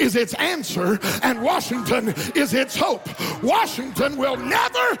Washington is its answer and Washington is its hope. Washington will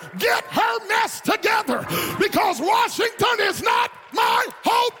never get her mess together, because Washington is not my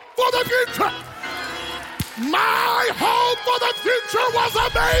hope for the future. My hope for the future was a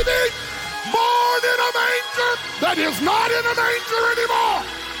baby born in a manger that is not in a manger anymore.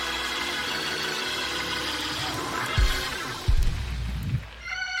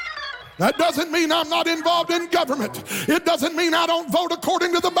 That doesn't mean I'm not involved in government. It doesn't mean I don't vote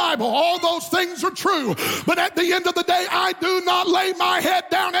according to the Bible. All those things are true. But at the end of the day, I do not lay my head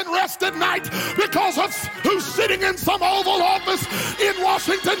down and rest at night because of who's sitting in some Oval Office in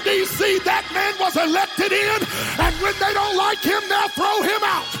Washington, D.C. That man was elected in, and when they don't like him, they'll throw him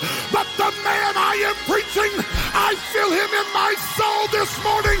out. But the man I am preaching, I feel him in my soul this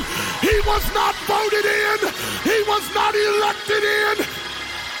morning. He was not voted in. He was not elected in.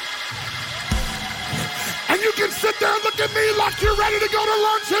 And you can sit there and look at me like you're ready to go to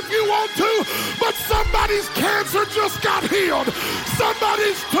lunch if you want to, but somebody's cancer just got healed.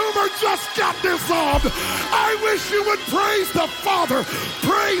 Somebody's tumor just got dissolved. I wish you would praise the Father,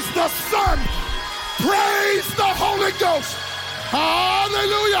 praise the Son, praise the Holy Ghost.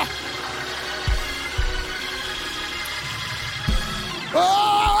 Hallelujah.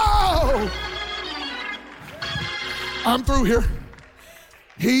 Oh, I'm through here.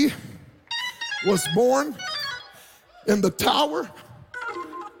 He was born in the tower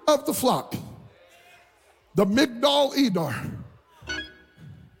of the flock, the Migdal Edar,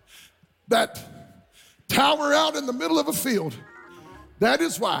 that tower out in the middle of a field. That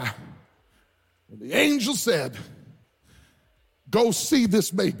is why when the angel said, go see this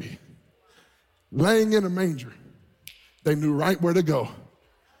baby laying in a manger, they knew right where to go,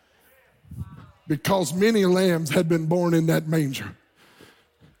 because many lambs had been born in that manger.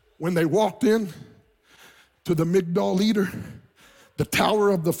 When they walked in to the Migdal Edar, the tower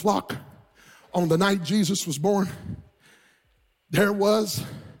of the flock, on the night Jesus was born, there was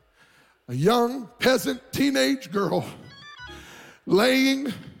a young peasant teenage girl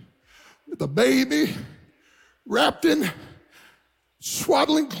laying with a baby wrapped in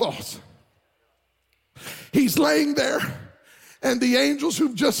swaddling cloths. He's laying there, and the angels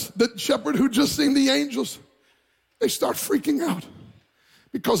the shepherd who just seen the angels, they start freaking out.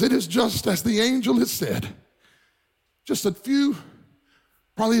 Because it is just as the angel has said, just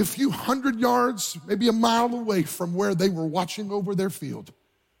probably a few hundred yards, maybe a mile away from where they were watching over their field,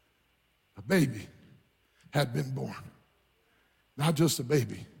 a baby had been born. Not just a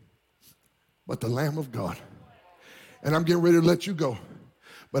baby, but the Lamb of God. And I'm getting ready to let you go,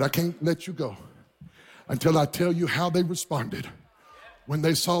 but I can't let you go until I tell you how they responded when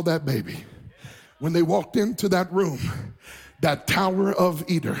they saw that baby. When they walked into that room, that tower of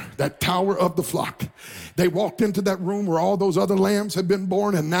Edar, that tower of the flock. They walked into that room where all those other lambs had been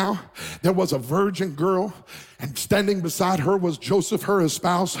born, and now there was a virgin girl, and standing beside her was Joseph, her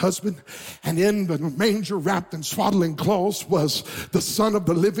espoused husband, and in the manger wrapped in swaddling clothes was the Son of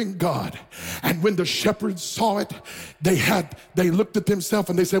the living God. And when the shepherds saw it, they looked at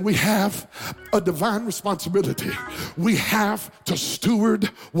themselves and they said, we have a divine responsibility. We have to steward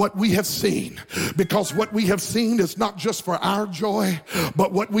what we have seen, because what we have seen is not just for our joy,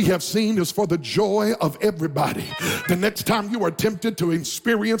 but what we have seen is for the joy of everybody. The next time you are tempted to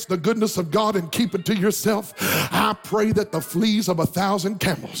experience the goodness of God and keep it to yourself, I pray that the fleas of 1,000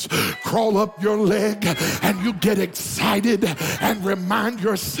 camels crawl up your leg and you get excited and remind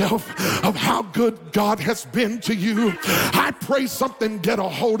yourself of how good God has been to you. I pray something get a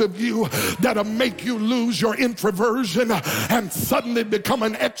hold of you that'll make you lose your introversion and suddenly become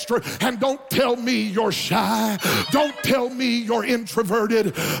an extra. And don't tell me you're shy. Don't tell me you're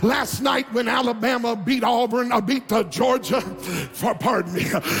introverted. Last night when Alabama beat Georgia, pardon me.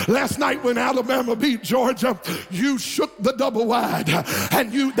 Last night when Alabama beat Georgia, you shook the double wide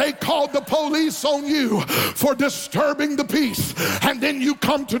and they called the police on you for disturbing the peace. And then you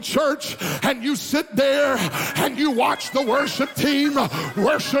come to church and you sit there and you watch the worship team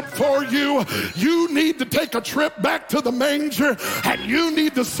worship for you. You need to take a trip back to the manger and you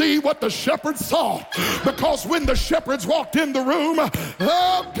need to see what the shepherds saw. Because when the shepherds walked in the room,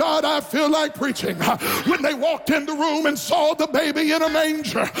 oh God, I feel like preaching. When they walked in the room and saw the baby in a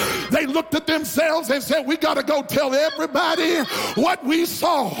manger, they looked at themselves and said, we got to go tell everybody what we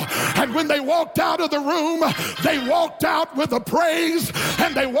saw. And when they walked out of the room, they walked out with a praise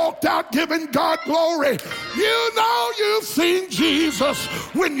and they walked out giving God glory. You know you've seen Jesus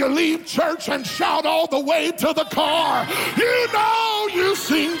when you leave church and shout all the way to the car. You know you've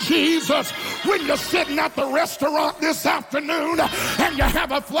seen Jesus when you're sitting at the restaurant this afternoon and you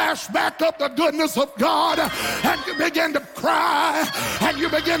have a flashback of the goodness of God and you begin to cry and you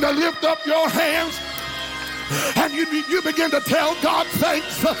begin to lift up your hands and you begin to tell God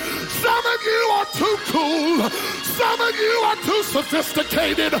thanks. Some of you are too cool. Some of you are too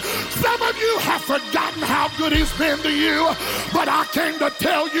sophisticated. Some of you have forgotten how good he's been to you. But I came to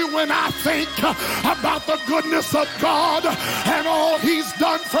tell you, when I think about the goodness of God and all he's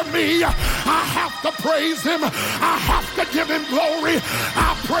done for me, I have to praise him. I have to give him glory.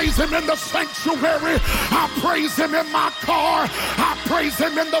 I praise him in the sanctuary. I praise him in my car. I praise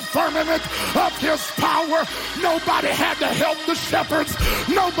him in the firmament of his power. Nobody had to help the shepherds.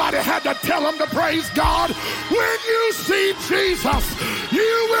 Nobody had to tell them to praise God. When you see Jesus,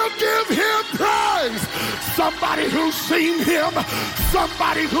 you will give him praise. Somebody who's seen him,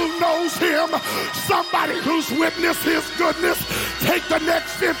 somebody who knows him, somebody who's witnessed his goodness. Take the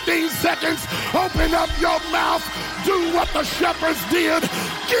next 15 seconds, open up your mouth, do what the shepherds did.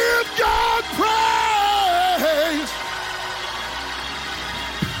 Give God praise.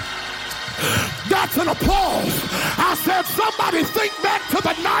 That's an applause. I said, somebody think back to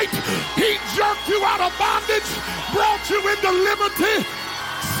the night he jerked you out of bondage, brought you into liberty.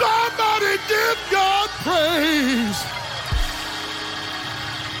 Somebody give God praise.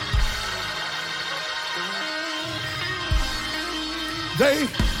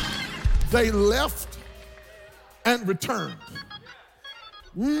 They left and returned.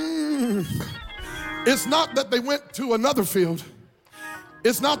 It's not that they went to another field.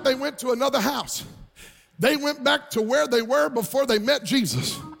 It's not they went to another house. They went back to where they were before they met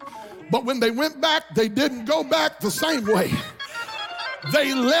Jesus. But when they went back, they didn't go back the same way.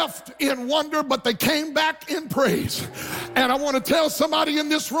 They left in wonder, but they came back in praise. And I want to tell somebody in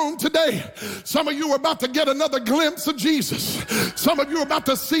this room today, some of you are about to get another glimpse of Jesus. Some of you are about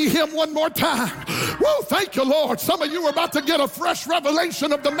to see him one more time. Woo, thank you, Lord. Some of you are about to get a fresh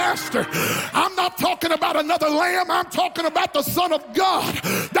revelation of the Master. I'm not talking about another lamb. I'm talking about the Son of God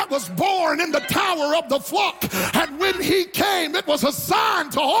that was born in the tower of the flock. And when he came, it was a sign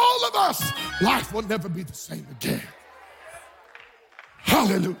to all of us. Life will never be the same again.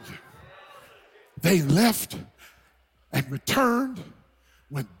 Hallelujah. They left and returned,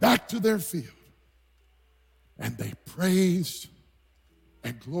 went back to their field, and they praised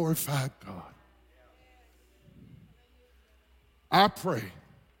and glorified God. I pray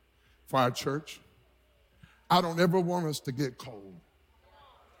for our church. I don't ever want us to get cold.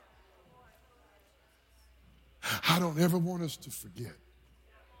 I don't ever want us to forget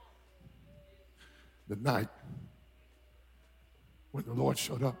the night when the Lord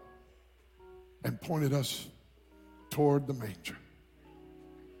showed up and pointed us toward the manger.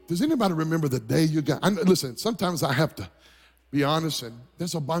 Does anybody remember the day you got? Listen, sometimes I have to be honest, and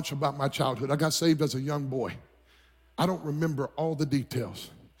there's a bunch about my childhood. I got saved as a young boy. I don't remember all the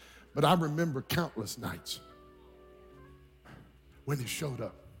details, but I remember countless nights when he showed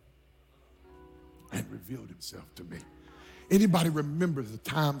up and revealed himself to me. Anybody remember the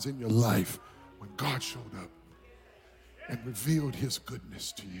times in your life when God showed up and revealed his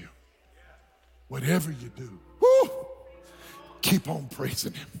goodness to you? Whatever you do, woo, keep on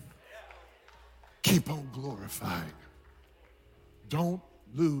praising him. Keep on glorifying him. Don't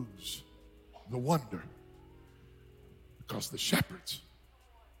lose the wonder, Because the shepherds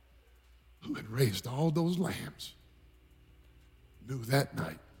who had raised all those lambs knew that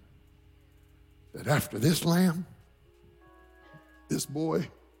night that after this lamb, this boy,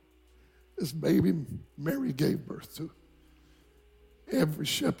 this baby Mary gave birth to, every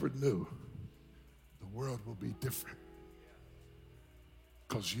shepherd knew the world will be different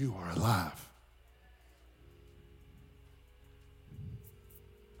because you are alive.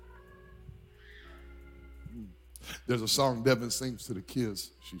 There's a song Devin sings to the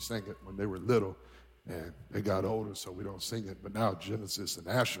kids. She sang it when they were little, and they got older, so we don't sing it. But now Genesis and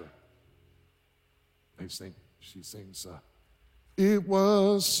Asher, she sings, it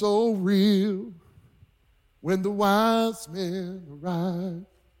was so real when the wise men arrived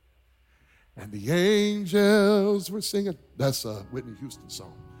and the angels were singing. That's a Whitney Houston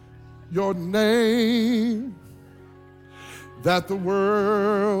song. Your name, that the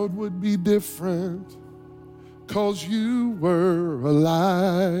world would be different 'cause you were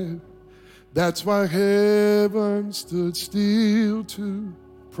alive. That's why heaven stood still to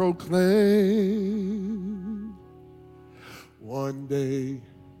proclaim. One day,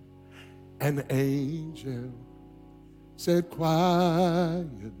 an angel said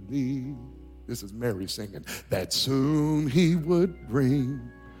quietly, this is Mary singing, that soon he would bring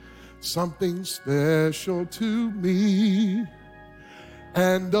something special to me.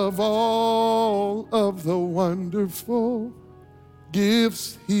 And of all of the wonderful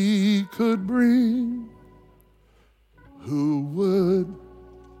gifts he could bring, who would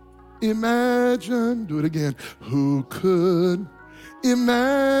imagine, do it again, who could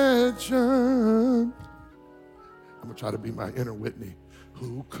imagine, I'm gonna try to be my inner Whitney,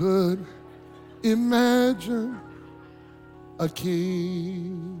 who could imagine a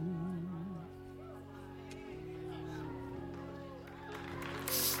king?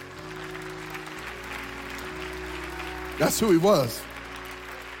 That's who he was.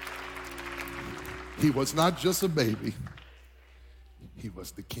 He was not just a baby. He was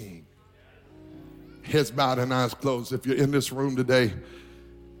the king. Heads bowed and eyes closed. If you're in this room today,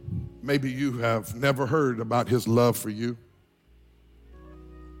 maybe you have never heard about his love for you.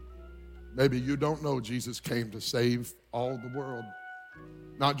 Maybe you don't know Jesus came to save all the world.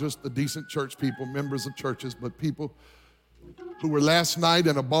 Not just the decent church people, members of churches, but people who were last night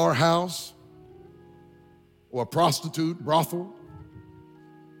in a bar house or a prostitute brothel.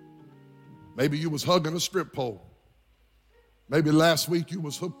 Maybe you was hugging a strip pole. Maybe last week you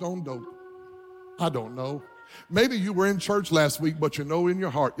was hooked on dope. I don't know. Maybe you were in church last week, but you know in your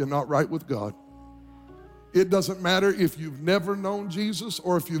heart you're not right with God. It doesn't matter if you've never known Jesus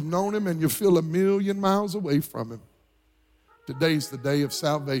or if you've known him and you feel a million miles away from him. Today's the day of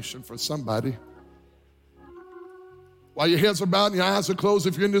salvation for somebody. While your heads are bowed and your eyes are closed,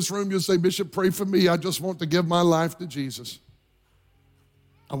 if you're in this room, you'll say, Bishop, pray for me. I just want to give my life to Jesus.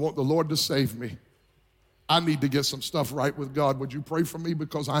 I want the Lord to save me. I need to get some stuff right with God. Would you pray for me?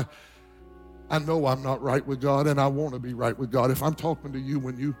 Because I know I'm not right with God and I want to be right with God. If I'm talking to you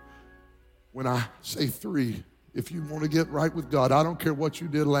when I say 3, if you want to get right with God, I don't care what you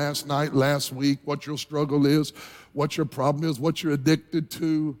did last night, last week, what your struggle is, what your problem is, what you're addicted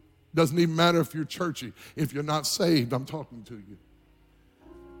to. Doesn't even matter if you're churchy. If you're not saved, I'm talking to you.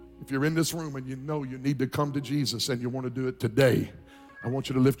 If you're in this room and you know you need to come to Jesus and you want to do it today, I want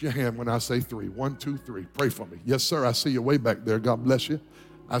you to lift your hand when I say 3. 1, 2, 3. Pray for me. Yes, sir. I see you way back there. God bless you.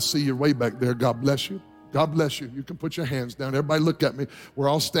 I see you way back there. God bless you. God bless you. You can put your hands down. Everybody look at me. We're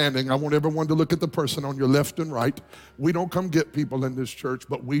all standing. I want everyone to look at the person on your left and right. We don't come get people in this church,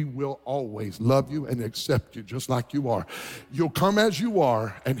 but we will always love you and accept you just like you are. You'll come as you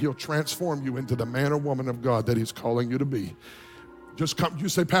are, and he'll transform you into the man or woman of God that he's calling you to be. Just come, you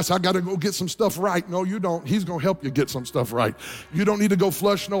say, Pastor, I got to go get some stuff right. No, you don't. He's going to help you get some stuff right. You don't need to go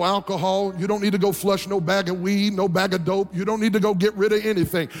flush no alcohol. You don't need to go flush no bag of weed, no bag of dope. You don't need to go get rid of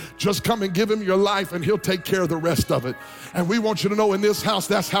anything. Just come and give him your life and he'll take care of the rest of it. And we want you to know in this house,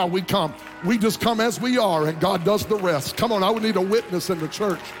 that's how we come. We just come as we are and God does the rest. Come on, I would need a witness in the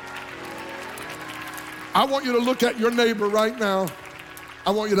church. I want you to look at your neighbor right now. I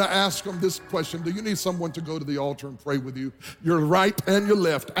want you to ask them this question. Do you need someone to go to the altar and pray with you? Your right and your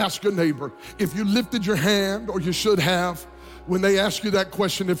left. Ask your neighbor. If you lifted your hand, or you should have, when they ask you that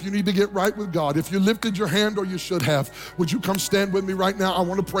question, if you need to get right with God, if you lifted your hand or you should have, would you come stand with me right now? I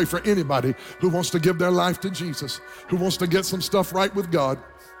want to pray for anybody who wants to give their life to Jesus, who wants to get some stuff right with God.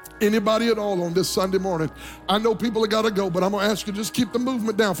 Anybody at all on this Sunday morning. I know people have got to go, but I'm going to ask you just keep the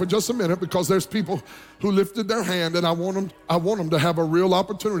movement down for just a minute because there's people who lifted their hand and I want them to have a real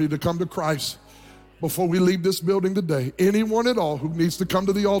opportunity to come to Christ before we leave this building today. Anyone at all who needs to come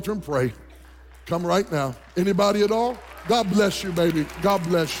to the altar and pray, Come right now. Anybody at all? God bless you, baby. God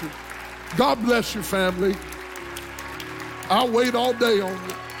bless you. God bless you, family. I'll wait all day on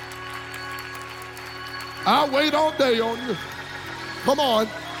you. I'll wait all day on you. Come on.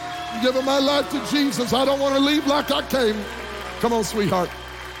 I'm giving my life to Jesus. I don't want to leave like I came. Come on, sweetheart.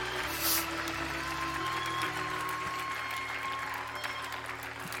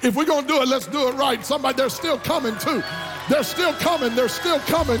 If we're going to do it, let's do it right. Somebody, they're still coming too. They're still coming. They're still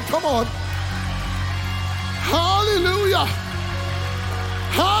coming. Come on. Hallelujah.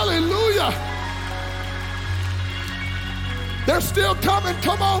 Hallelujah. They're still coming.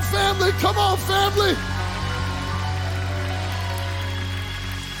 Come on, family. Come on, family.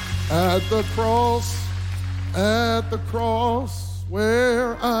 At the cross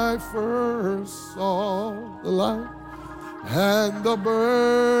where I first saw the light and the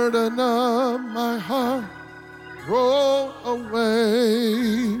burden of my heart rolled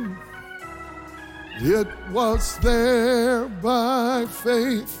away. It was there by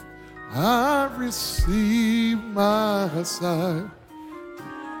faith I received my sight.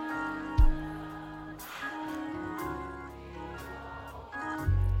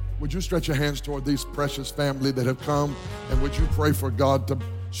 Would you stretch your hands toward these precious family that have come, and would you pray for God to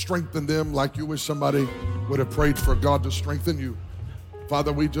strengthen them like you wish somebody would have prayed for God to strengthen you?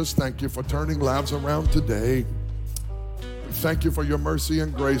 Father, we just thank you for turning lives around today. We thank you for your mercy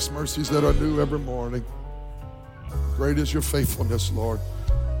and grace, mercies that are new every morning. Great is your faithfulness, Lord.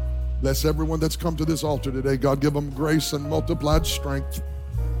 Bless everyone that's come to this altar today. God, give them grace and multiplied strength.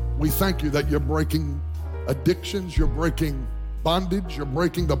 We thank you that you're breaking addictions, you're breaking bondage, you're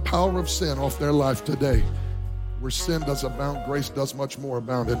breaking the power of sin off their life today. Where sin does abound, grace does much more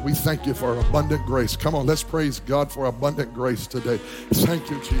abound. And we thank you for abundant grace. Come on, let's praise God for abundant grace today. Thank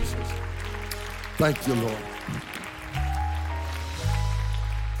you, Jesus. Thank you, Lord.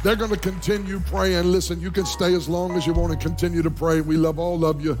 They're going to continue praying. Listen, you can stay as long as you want to continue to pray. We love all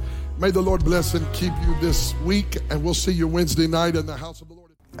of you. May the Lord bless and keep you this week, and we'll see you Wednesday night in the house of the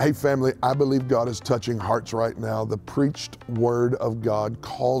Lord. Hey, family, I believe God is touching hearts right now. The preached word of God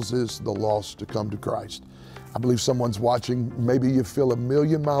causes the lost to come to Christ. I believe someone's watching. Maybe you feel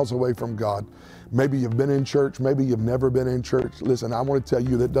 1,000,000 miles away from God. Maybe you've been in church. Maybe you've never been in church. Listen, I want to tell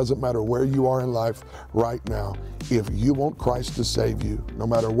you that it doesn't matter where you are in life right now. If you want Christ to save you, no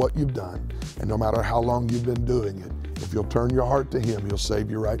matter what you've done and no matter how long you've been doing it, if you'll turn your heart to Him, He'll save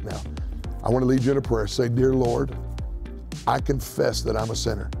you right now. I want to lead you in a prayer. Say, Dear Lord, I confess that I'm a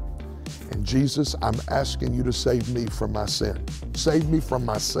sinner. And Jesus, I'm asking you to save me from my sin. Save me from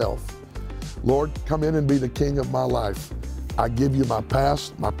myself. Lord, come in and be the king of my life. I give you my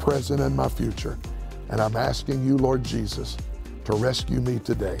past, my present, and my future. And I'm asking you, Lord Jesus, to rescue me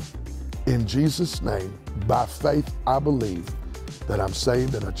today. In Jesus' name, by faith, I believe that I'm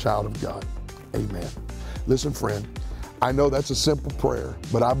saved and a child of God. Amen. Listen, friend, I know that's a simple prayer,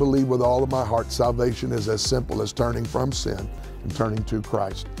 but I believe with all of my heart salvation is as simple as turning from sin and turning to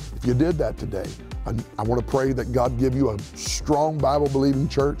Christ. If you did that today, I want to pray that God give you a strong Bible-believing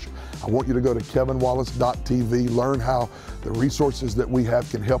church. I want you to go to kevinwallace.tv, learn how the resources that we have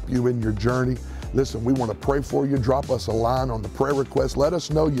can help you in your journey. Listen, we want to pray for you. Drop us a line on the prayer request. Let us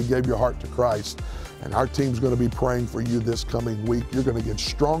know you gave your heart to Christ. And our team's going to be praying for you this coming week. You're going to get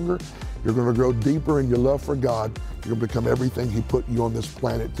stronger. You're going to grow deeper in your love for God. You're going to become everything He put you on this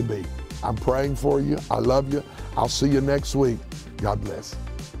planet to be. I'm praying for you. I love you. I'll see you next week. God bless.